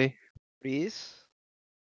really. Please?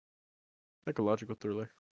 Psychological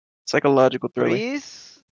thriller. Psychological thriller.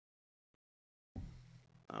 Please?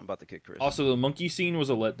 I'm about to kick Chris. Also, the monkey scene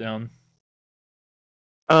was a letdown.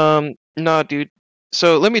 No, dude.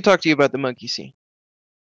 So let me talk to you about the monkey scene.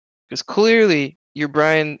 Because clearly your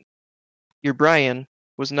Brian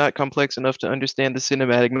was not complex enough to understand the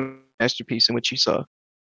cinematic masterpiece in which you saw.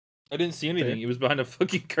 I didn't see anything. It was behind a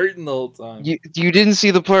fucking curtain the whole time. You didn't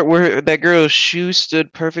see the part where that girl's shoe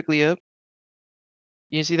stood perfectly up?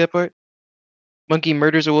 You didn't see that part? Monkey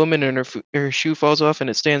murders a woman and her shoe falls off and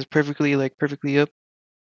it stands perfectly up.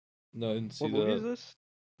 No, I didn't see What movie is that. this?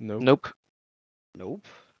 Nope. Nope. Nope.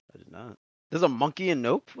 I did not. There's a monkey in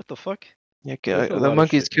Nope? What the fuck? Yeah, There's a lot the of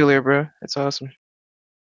monkey's shit. killer, bro. It's awesome.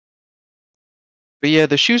 But yeah,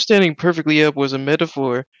 the shoe standing perfectly up was a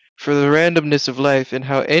metaphor for the randomness of life and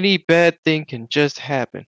how any bad thing can just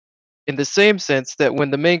happen. In the same sense that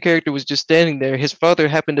when the main character was just standing there, his father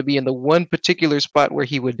happened to be in the one particular spot where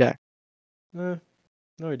he would die. No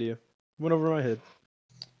idea. Went over my head.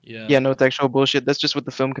 Yeah. Yeah, no, it's actual bullshit. That's just what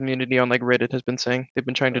the film community on like Reddit has been saying. They've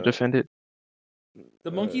been trying to defend it.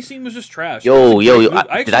 The monkey scene was just trash. Yo, It was a yo, great yo, movie.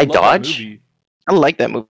 did actually I loved that dodge? movie. I like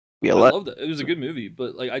that movie a I lot. loved it. It was a good movie,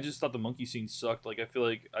 but like I just thought the monkey scene sucked. Like I feel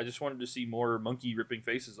like I just wanted to see more monkey ripping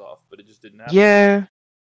faces off, but it just didn't happen. Yeah,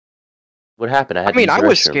 What happened? I I had mean, to use I the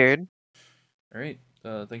was restroom. scared. All right.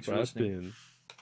 Thanks for What listening. happened?